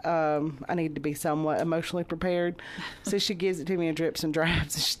guys. I need to be somewhat emotionally prepared. So she gives it to me in drips and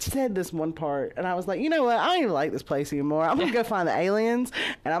drabs. She said this one part, and I was like, you know what? I don't even like this place anymore. I'm going to go find the aliens,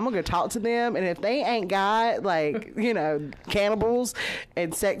 and I'm going to go talk to them. And if they ain't got, like, you know, cannibals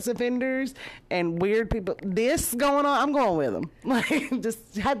and sex offenders and weird people, this going on, I'm going with them. Like,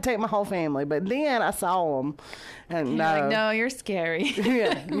 just had to take my whole family. But then I saw them. And no, you're scary.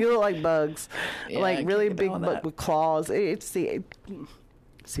 Yeah, you look like bugs. Like really big bug with claws. It's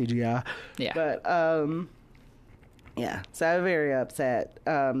CGI. Yeah. But yeah, so I'm very upset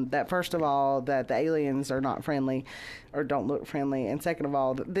that first of all that the aliens are not friendly or don't look friendly, and second of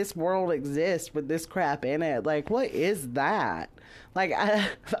all that this world exists with this crap in it. Like, what is that? Like,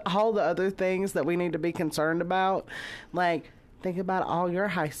 all the other things that we need to be concerned about, like. Think about all your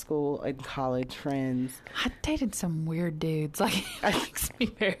high school and college friends. I dated some weird dudes. Like, it makes me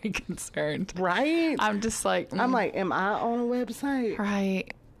very concerned. Right? I'm just like... I'm like, am I on a website?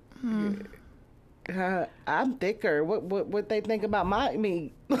 Right. I'm thicker. What they think about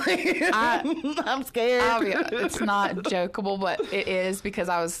me? I'm scared. It's not jokeable, but it is, because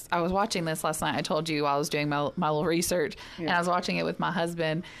I was watching this last night. I told you while I was doing my little research, and I was watching it with my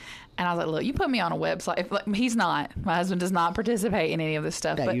husband. And I was like, look, you put me on a website. He's not. My husband does not participate in any of this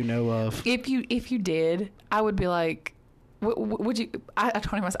stuff. That you know of. If you did, I would be like, would you? I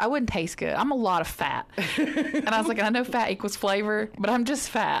told him, I wouldn't taste good. I'm a lot of fat. And I was like, I know fat equals flavor, but I'm just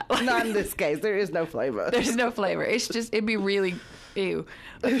fat. Not in this case. There is no flavor. There's no flavor. It's just, it'd be really, ew.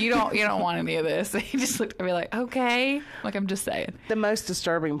 Like, you don't want any of this. He just looked at me like, okay. Like, I'm just saying. The most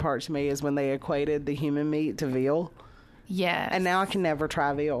disturbing part to me is when they equated the human meat to veal. Yeah. And now I can never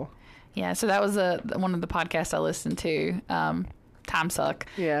try veal. Yeah, so that was one of the podcasts I listened to, Time Suck.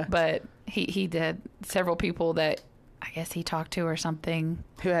 Yeah. But he did several people that I guess he talked to or something.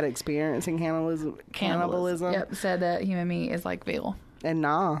 Who had experience in cannibalism. Yep, said that human meat is like veal. And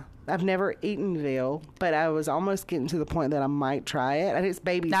I've never eaten veal, but I was almost getting to the point that I might try it. And it's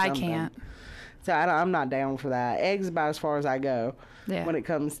baby something. I can't. So I'm not down for that. Eggs about as far as I go when it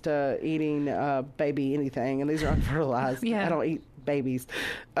comes to eating baby anything. And these are unfertilized. Yeah. I don't eat babies.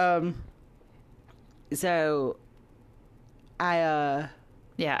 So I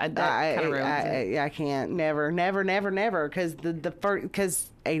can't never because because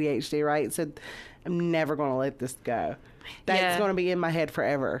ADHD, right? So I'm never going to let this go. That's going to be in my head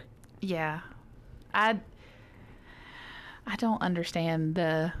forever. Yeah. I don't understand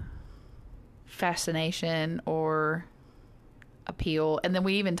the fascination or appeal. And then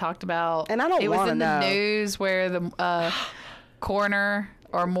we even talked about, and I don't it was in know. the news where the coroner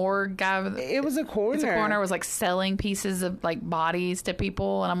or morgue guy. It was a coroner. It's a coroner was like selling pieces of like bodies to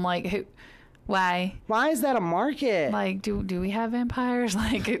people, and I'm like, who? Why? Why is that a market? Like, do we have vampires?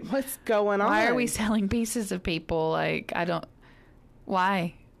 Like, what's going on? Why are we selling pieces of people? Like, I don't.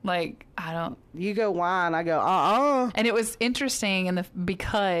 Why? Like, I don't. You go, why? And I go, And it was interesting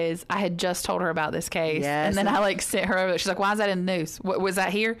because I had just told her about this case. Yes. And then I like sent her over. She's like, why is that in the news? What, was that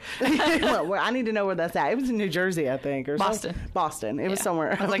here? Well, I need to know where that's at. It was in New Jersey, I think. Or Boston. Boston. It was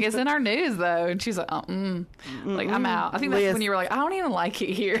somewhere. I was like, it's in our news, though. And she's like, like, I'm out. I think that's when you were like, I don't even like it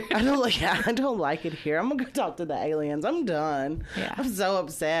here. I don't like it here. I'm going to go talk to the aliens. I'm done. Yeah. I'm so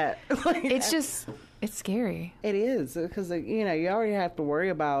upset. It's scary. It is, because, you already have to worry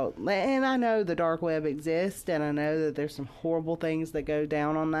about, and I know the dark web exists, and I know that there's some horrible things that go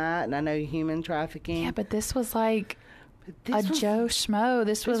down on that, and I know human trafficking. Yeah, but this was like Joe Schmo.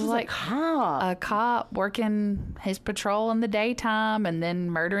 This was like a cop working his patrol in the daytime and then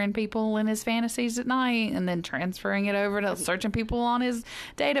murdering people in his fantasies at night and then transferring it over to searching people on his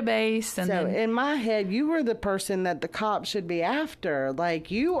database. And so in my head, you were the person that the cop should be after. Like,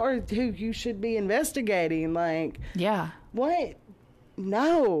 you are who you should be investigating. Like, yeah. What?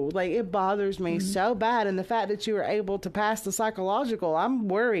 No. Like, it bothers me so bad. And the fact that you were able to pass the psychological, I'm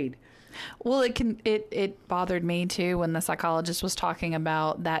worried. Well, it bothered me too when the psychologist was talking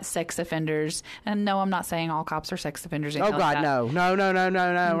about that sex offenders. And no, I'm not saying all cops are sex offenders. Oh God, no.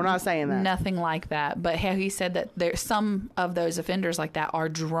 We're not saying that. Nothing like that. But how he said that there's some of those offenders like that are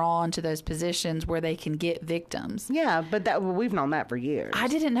drawn to those positions where they can get victims. Yeah, but we've known that for years. I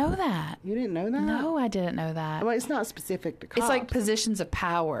didn't know that. You didn't know that? No, I didn't know that. Well, it's not specific to cops. It's like positions of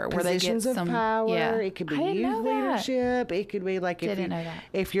power where positions they get of some power. Yeah. It could be youth leadership. It could be like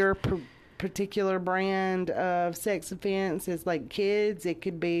if you're particular brand of sex offense is like kids, it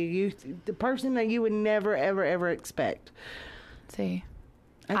could be youth, the person that you would never ever expect. See,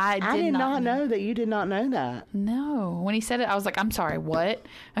 I did not know that you did not know that. No, when he said it, I was like, I'm sorry, what?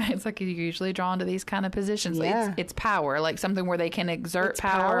 It's like you're usually drawn to these kind of positions. Yeah. It's power, like something where they can exert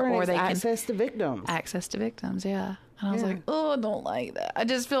power or they access to victims. Access to victims, yeah. And I was like, oh, I don't like that. I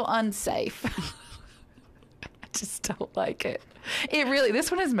just feel unsafe. I just don't like it. This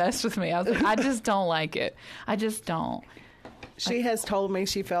one has messed with me. I was like, I just don't like it. I just don't. She has told me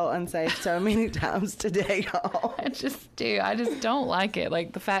she felt unsafe so many times today, y'all. I just do. I just don't like it.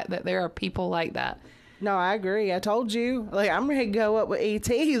 Like the fact that there are people like that. No, I agree. I told you. Like, I'm ready to go up with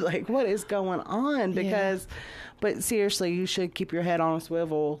E.T. Like, what is going on? Because, but seriously, you should keep your head on a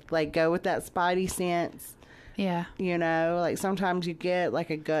swivel. Like, go with that spidey sense. Yeah. Like sometimes you get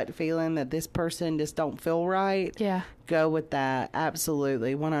like a gut feeling that this person just don't feel right. Yeah. Go with that.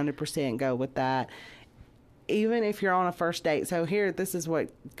 Absolutely. 100% go with that. Even if you're on a first date. So here, this is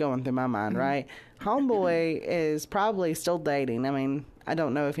what's going through my mind, right? Homeboy is probably still dating. I mean, I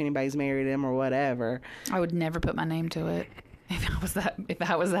don't know if anybody's married him or whatever. I would never put my name to it. If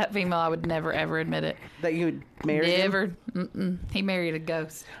I was that female, I would never ever admit it. That you would marry him? Never. Mm-mm. He married a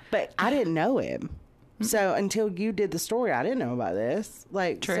ghost. But I didn't know him. So until you did the story, I didn't know about this.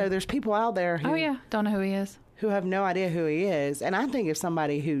 Like, True. So there's people out there who don't know who he is, who have no idea who he is. And I think if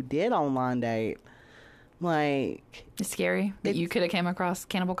somebody who did online date, like, it's scary that you could have came across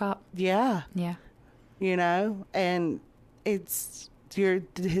Cannibal Cop. Yeah. And it's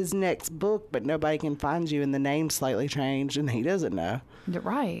his next book, but nobody can find you, and the name's slightly changed, and he doesn't know.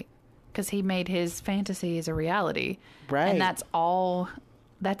 Right, because he made his fantasies a reality, right? And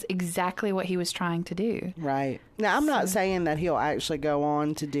that's exactly what he was trying to do. Right. Now, I'm not saying that he'll actually go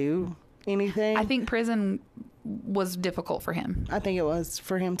on to do anything. I think prison was difficult for him. I think it was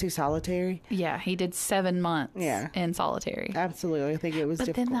for him too solitary. Yeah, he did 7 months in solitary. Absolutely. I think it was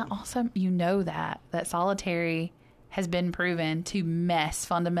difficult. But then that also, that solitary has been proven to mess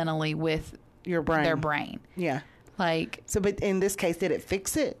fundamentally with your brain. Their brain. Yeah. Like, so, but in this case, did it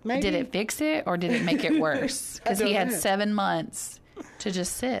fix it? Maybe? Did it fix it or did it make it worse? Because he had 7 months to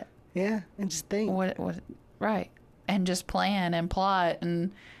just sit. Yeah, and just think. Right. And just plan and plot,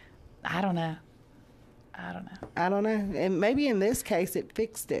 and I don't know. And maybe in this case it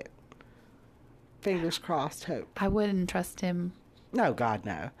fixed it. Fingers crossed, hope. I wouldn't trust him. No, God,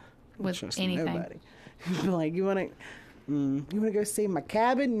 no. With anything. Nobody. Like, you want to go see my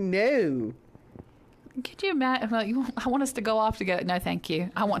cabin? No. Could you imagine? I want us to go off together. No, thank you.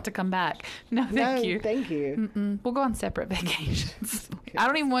 I want to come back. No, thank you. Thank you. Mm-mm. We'll go on separate vacations. I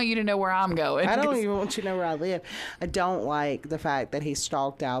don't even want you to know where I'm going. I don't even want you to know where I live. I don't like the fact that he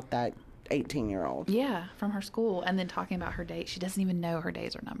stalked out that 18-year-old. Yeah, from her school, and then talking about her date. She doesn't even know her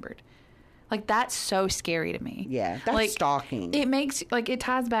days are numbered. Like, that's so scary to me. Yeah, that's like, stalking. It makes, like, it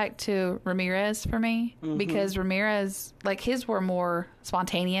ties back to Ramirez for me, because Ramirez, like, his were more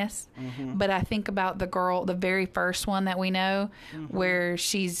spontaneous. But I think about the girl, the very first one that we know, where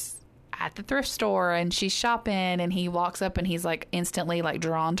she's at the thrift store and she's shopping, and he walks up and he's, like, instantly, like,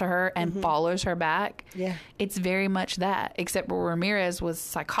 drawn to her and follows her back. Yeah. It's very much that, except where Ramirez was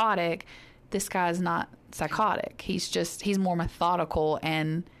psychotic. This guy's not psychotic. He's more methodical,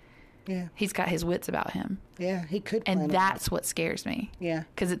 and he's got his wits about him. Yeah, he could. And that's what scares me. Yeah.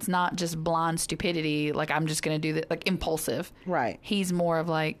 Because it's not just blind stupidity, like, I'm just going to do that, like, impulsive. Right. He's more of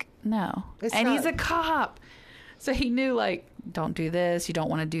like, no. He's a cop. So he knew, like, don't do this, you don't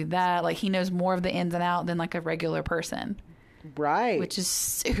want to do that. Like, he knows more of the ins and out than, like, a regular person. Right. Which is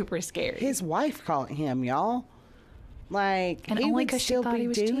super scary. His wife caught him, y'all. Like, and he only would still be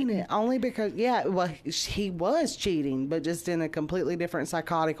doing it. Only because, he was cheating, but just in a completely different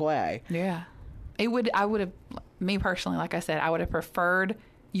psychotic way. Yeah. I would have, me personally, like I said, I would have preferred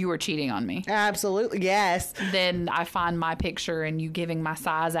you were cheating on me. Absolutely, yes. Then I find my picture and you giving my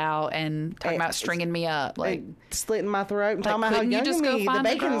size out and talking about stringing me up. Like, slitting my throat and talking about how young the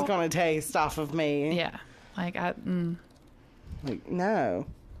bacon is going to taste off of me. Yeah. Like, Like, no.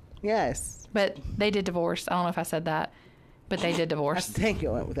 Yes. But they did divorce. I don't know if I said that, but they did divorce. I think it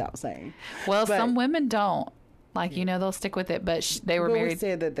went without saying. Well, some women don't. Like, they'll stick with it, but they were married. We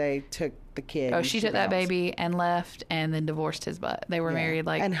said that they took the kid. Oh, she took that baby and left and then divorced his butt. They were married,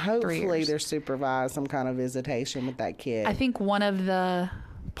 like, and 3 years. hopefully they're supervised some kind of visitation with that kid. I think one of the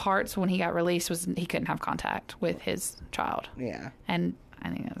parts when he got released was he couldn't have contact with his child. Yeah. And I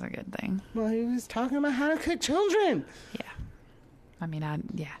think that's a good thing. Well, he was talking about how to cook children. Yeah. I mean,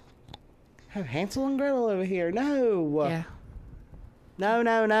 Have Hansel and Gretel over here. No. Yeah.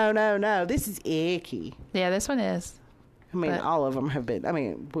 No. This is icky. Yeah, this one is. I mean, all of them have been. I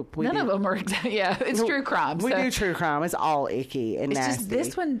mean, none of them are. Yeah, it's true crime. We do true crime. It's all icky and nasty. Just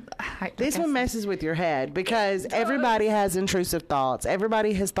this one. This one messes with your head because everybody has intrusive thoughts.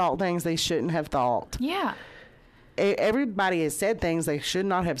 Everybody has thought things they shouldn't have thought. Yeah. Everybody has said things they should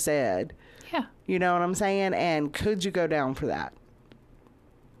not have said. Yeah. You know what I'm saying? And could you go down for that?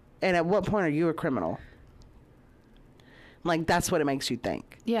 And at what point are you a criminal? Like, that's what it makes you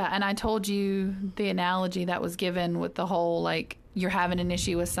think. Yeah, and I told you the analogy that was given with the whole, like, you're having an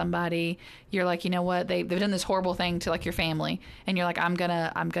issue with somebody. You're like, you know what? They've done this horrible thing to, like, your family. And you're like,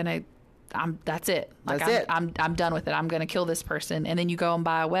 that's it. Like, that's it. I'm done with it. I'm going to kill this person. And then you go and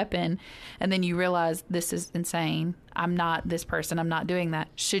buy a weapon. And then you realize this is insane. I'm not this person. I'm not doing that.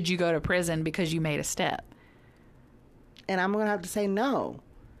 Should you go to prison because you made a step? And I'm going to have to say no.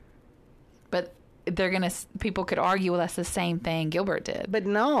 But people could argue, well, that's the same thing Gilbert did. But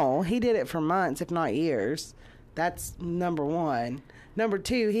no, he did it for months, if not years. That's number one. Number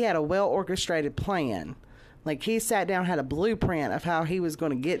two, he had a well-orchestrated plan. Like, he sat down, had a blueprint of how he was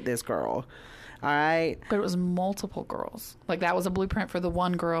going to get this girl. All right? But it was multiple girls. Like, that was a blueprint for the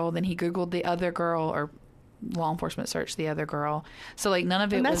one girl. Then he Googled the other girl, or law enforcement searched the other girl. So, like, none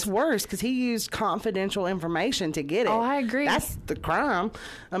of it was... And that's worse, because he used confidential information to get it. Oh, I agree. That's the crime.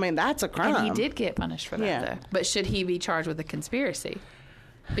 I mean, that's a crime. And he did get punished for that, though. But should he be charged with a conspiracy?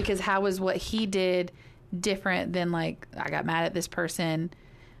 Because how is what he did different than, like, I got mad at this person,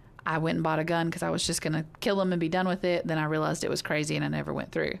 I went and bought a gun because I was just going to kill him and be done with it, then I realized it was crazy and I never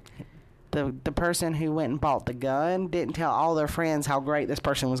went through. The person who went and bought the gun didn't tell all their friends how great this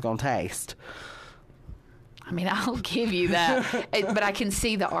person was going to taste. I mean, I'll give you that. But I can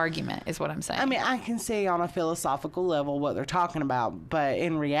see the argument, is what I'm saying. I mean, I can see on a philosophical level what they're talking about, but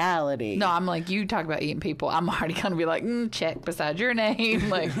in reality... No, I'm like, you talk about eating people, I'm already going to be like, check beside your name.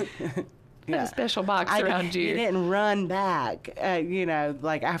 Like, a special box around you. You didn't run back,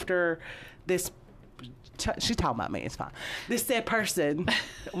 like after this... She's talking about me, it's fine. This said person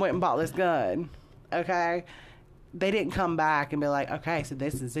went and bought this gun, okay? They didn't come back and be like, okay, so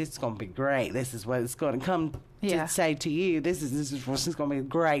this is going to be great. This is what it's going to come to say to you. This is what's going to be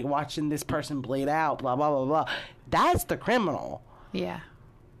great, watching this person bleed out, blah, blah, blah, blah. That's the criminal. Yeah,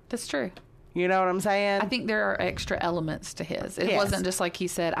 that's true. You know what I'm saying? I think there are extra elements to his. It wasn't just like he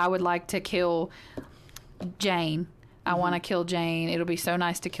said, I would like to kill Jane. I want to kill Jane. It'll be so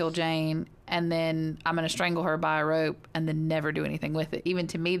nice to kill Jane. And then I'm going to strangle her by a rope and then never do anything with it. Even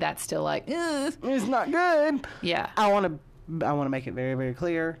to me, that's still like, it's not good. Yeah. I want to make it very, very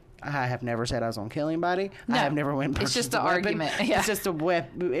clear. I have never said I was going to kill anybody. No, I have never went and purchased it's just an argument. Yeah. It's just a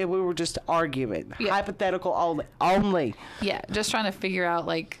weapon. We were just arguing. Yeah. Hypothetical only. Yeah. Just trying to figure out,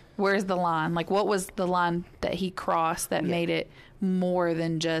 like, Where's the line? Like, what was the line that he crossed that made it more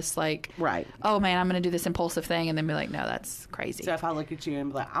than just like, Right. oh man, I'm going to do this impulsive thing, and then be like, no, that's crazy. So if I look at you and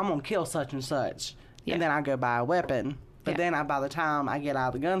be like, I'm gonna kill such and such, Yeah. and then I go buy a weapon, but Yeah. then by the time I get out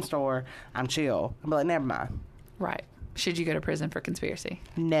of the gun store, I'm chill. I'm like, never mind. Right. Should you go to prison for conspiracy?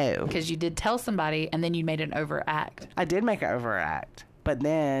 No, Because you did tell somebody, and then you made an overact. I did make an overact, but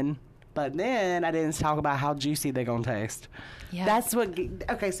then I didn't talk about how juicy they're gonna taste. Yeah. That's what.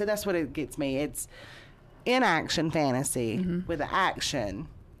 Okay, so that's what it gets me. It's inaction fantasy with action,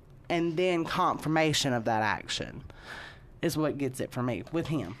 and then confirmation of that action is what gets it for me with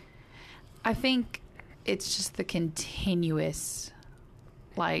him. I think it's just the continuous,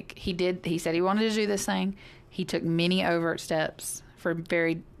 like, he said he wanted to do this thing. He took many overt steps for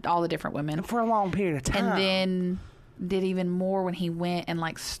all the different women. For a long period of time. And then did even more when he went and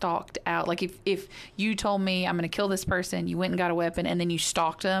like stalked out. Like if you told me I'm going to kill this person, you went and got a weapon, and then you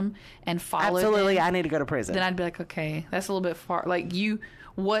stalked them and followed Absolutely, them, I need to go to prison. then I'd be like, okay, that's a little bit far. Like you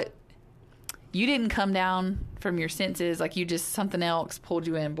didn't come down from your senses. Like you just, something else pulled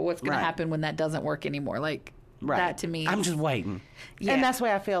you in. But what's going Right. to happen when that doesn't work anymore? Like that to me. I'm just waiting. Yeah. And that's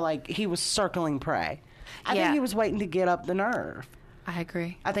why I feel like he was circling prey. I Yeah. think he was waiting to get up the nerve. I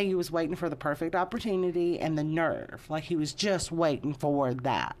agree. I think he was waiting for the perfect opportunity and the nerve. Like he was just waiting for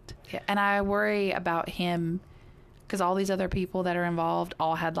that. Yeah, and I worry about him because all these other people that are involved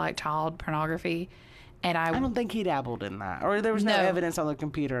all had like child pornography, and I don't think he dabbled in that. Or there was no No. evidence on the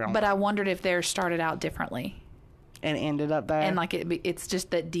computer on but that. I wondered if theirs started out differently, And ended up there. and like it's just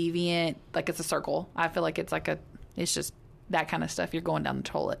that deviant, like it's a circle. I feel like it's it's just that kind of stuff. You're going down the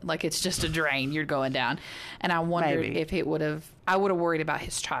toilet, like it's just a drain you're going down. And I wondered Maybe. if I would have worried about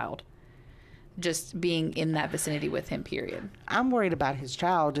his child just being in that vicinity with him, period. I'm worried about his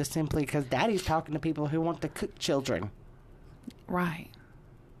child just simply because daddy's talking to people who want to cook children. Right.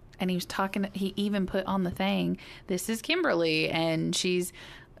 And he was talking, he even put on the thing, this is Kimberly, and she's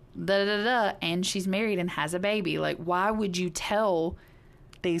da-da-da-da, and she's married and has a baby. Like, why would you tell...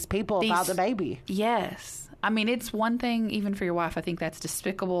 These people about the baby. Yes. I mean, it's one thing, even for your wife, I think that's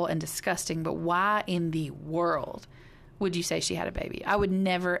despicable and disgusting, but why in the world would you say she had a baby? I would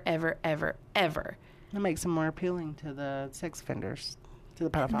never, ever, ever, ever. It makes them more appealing to the sex offenders, to the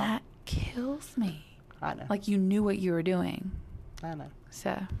pedophile. And that kills me. I know. Like, you knew what you were doing. I know.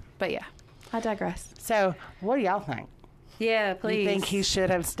 So, but yeah, I digress. So, what do y'all think? Yeah, please. You think he should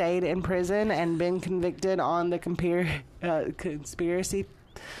have stayed in prison and been convicted on the conspiracy,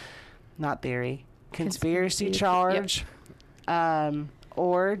 not theory, conspiracy charge?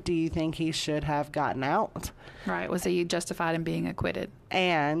 Or do you think he should have gotten out? Right. Was he justified in being acquitted?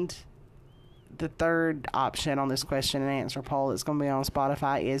 And the third option on this question and answer poll that's going to be on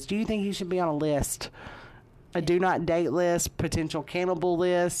Spotify is, do you think he should be on a list? A do not date list, potential cannibal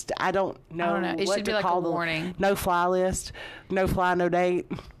list. I don't know. It what should be to like call a warning. No fly list. No fly, no date.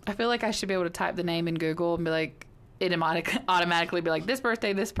 I feel like I should be able to type the name in Google and be like, it automatically be like, this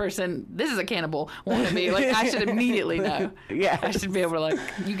birthday, this person, this is a cannibal. Want to be like, I should immediately know. Yeah. I should be able to like,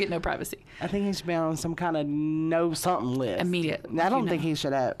 you get no privacy. I think he should be on some kind of no something list. Immediate. I don't think he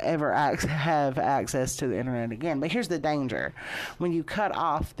should ever have access to the internet again. But here's the danger: when you cut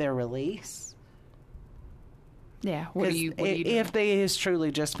off their release. Yeah. What do you do? If it is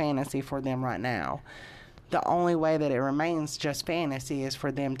truly just fantasy for them right now, the only way that it remains just fantasy is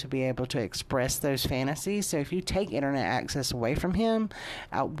for them to be able to express those fantasies. So if you take internet access away from him,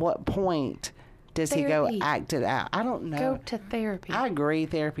 at what point does he go Therapy. act it out? I don't know. Go to therapy. I agree,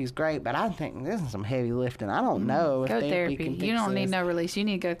 therapy's great, but I think this is some heavy lifting. I don't know if Go therapy therapy. can You don't fix need this. no release. You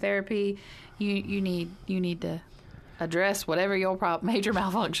need to go therapy. You need to address whatever your major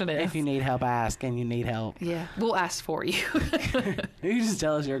malfunction is. If you need help, ask, and you need help. Yeah, we'll ask for you. You just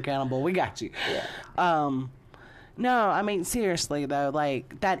tell us you're accountable. We got you. No, I mean, seriously, though,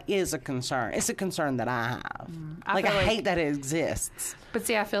 like, that is a concern. It's a concern that I have. I feel like- hate that it exists. But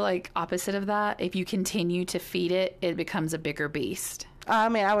see, I feel like opposite of that, if you continue to feed it, it becomes a bigger beast. I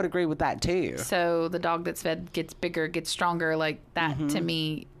mean, I would agree with that, too. So the dog that's fed gets bigger, gets stronger. Like that, to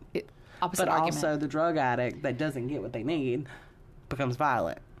me, opposite But argument. also, the drug addict that doesn't get what they need becomes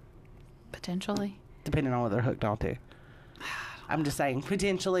violent, Potentially. depending on what they're hooked onto. I'm just saying,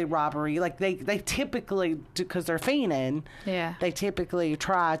 potentially robbery. Like, they typically, because they're fiending, Yeah. they typically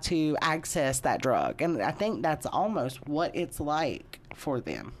try to access that drug. And I think that's almost what it's like for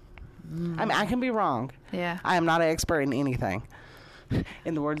them. I mean, I can be wrong. Yeah. I am not an expert in anything.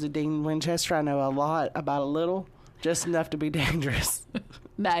 In the words of Dean Winchester, I know a lot about a little, just enough to be dangerous.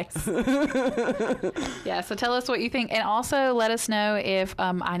 Nice. Yeah, so tell us what you think. And also let us know if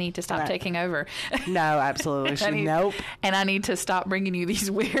I need to stop taking over. No, absolutely. Nope. And I need to stop bringing you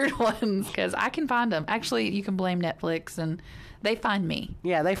these weird ones because I can find them. Actually, you can blame Netflix and they find me.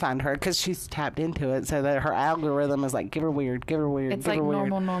 Yeah, they find her because she's tapped into it so that her algorithm is like, give her weird, give her weird, It's give like her weird.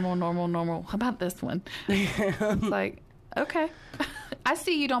 normal. How about this one? It's like, okay. I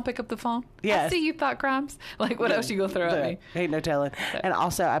see you don't pick up the phone. Yes. I see you thought crimes. Like, what else you gonna throw at me? Ain't no telling. And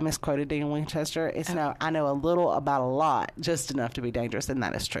also, I misquoted Dean Winchester. It's no, I know a little about a lot, just enough to be dangerous, and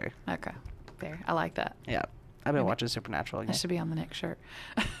that is true. Okay. Fair. I like that. Yeah. I've been watching Supernatural again. That should be on the next shirt.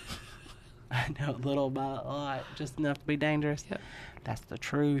 I know a little about a lot, just enough to be dangerous. Yep. That's the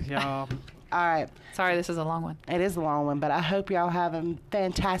truth, y'all. All right. Sorry, this is a long one. It is a long one, but I hope y'all have a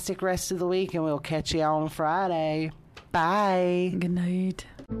fantastic rest of the week, and we'll catch you on Friday. Bye. Good night.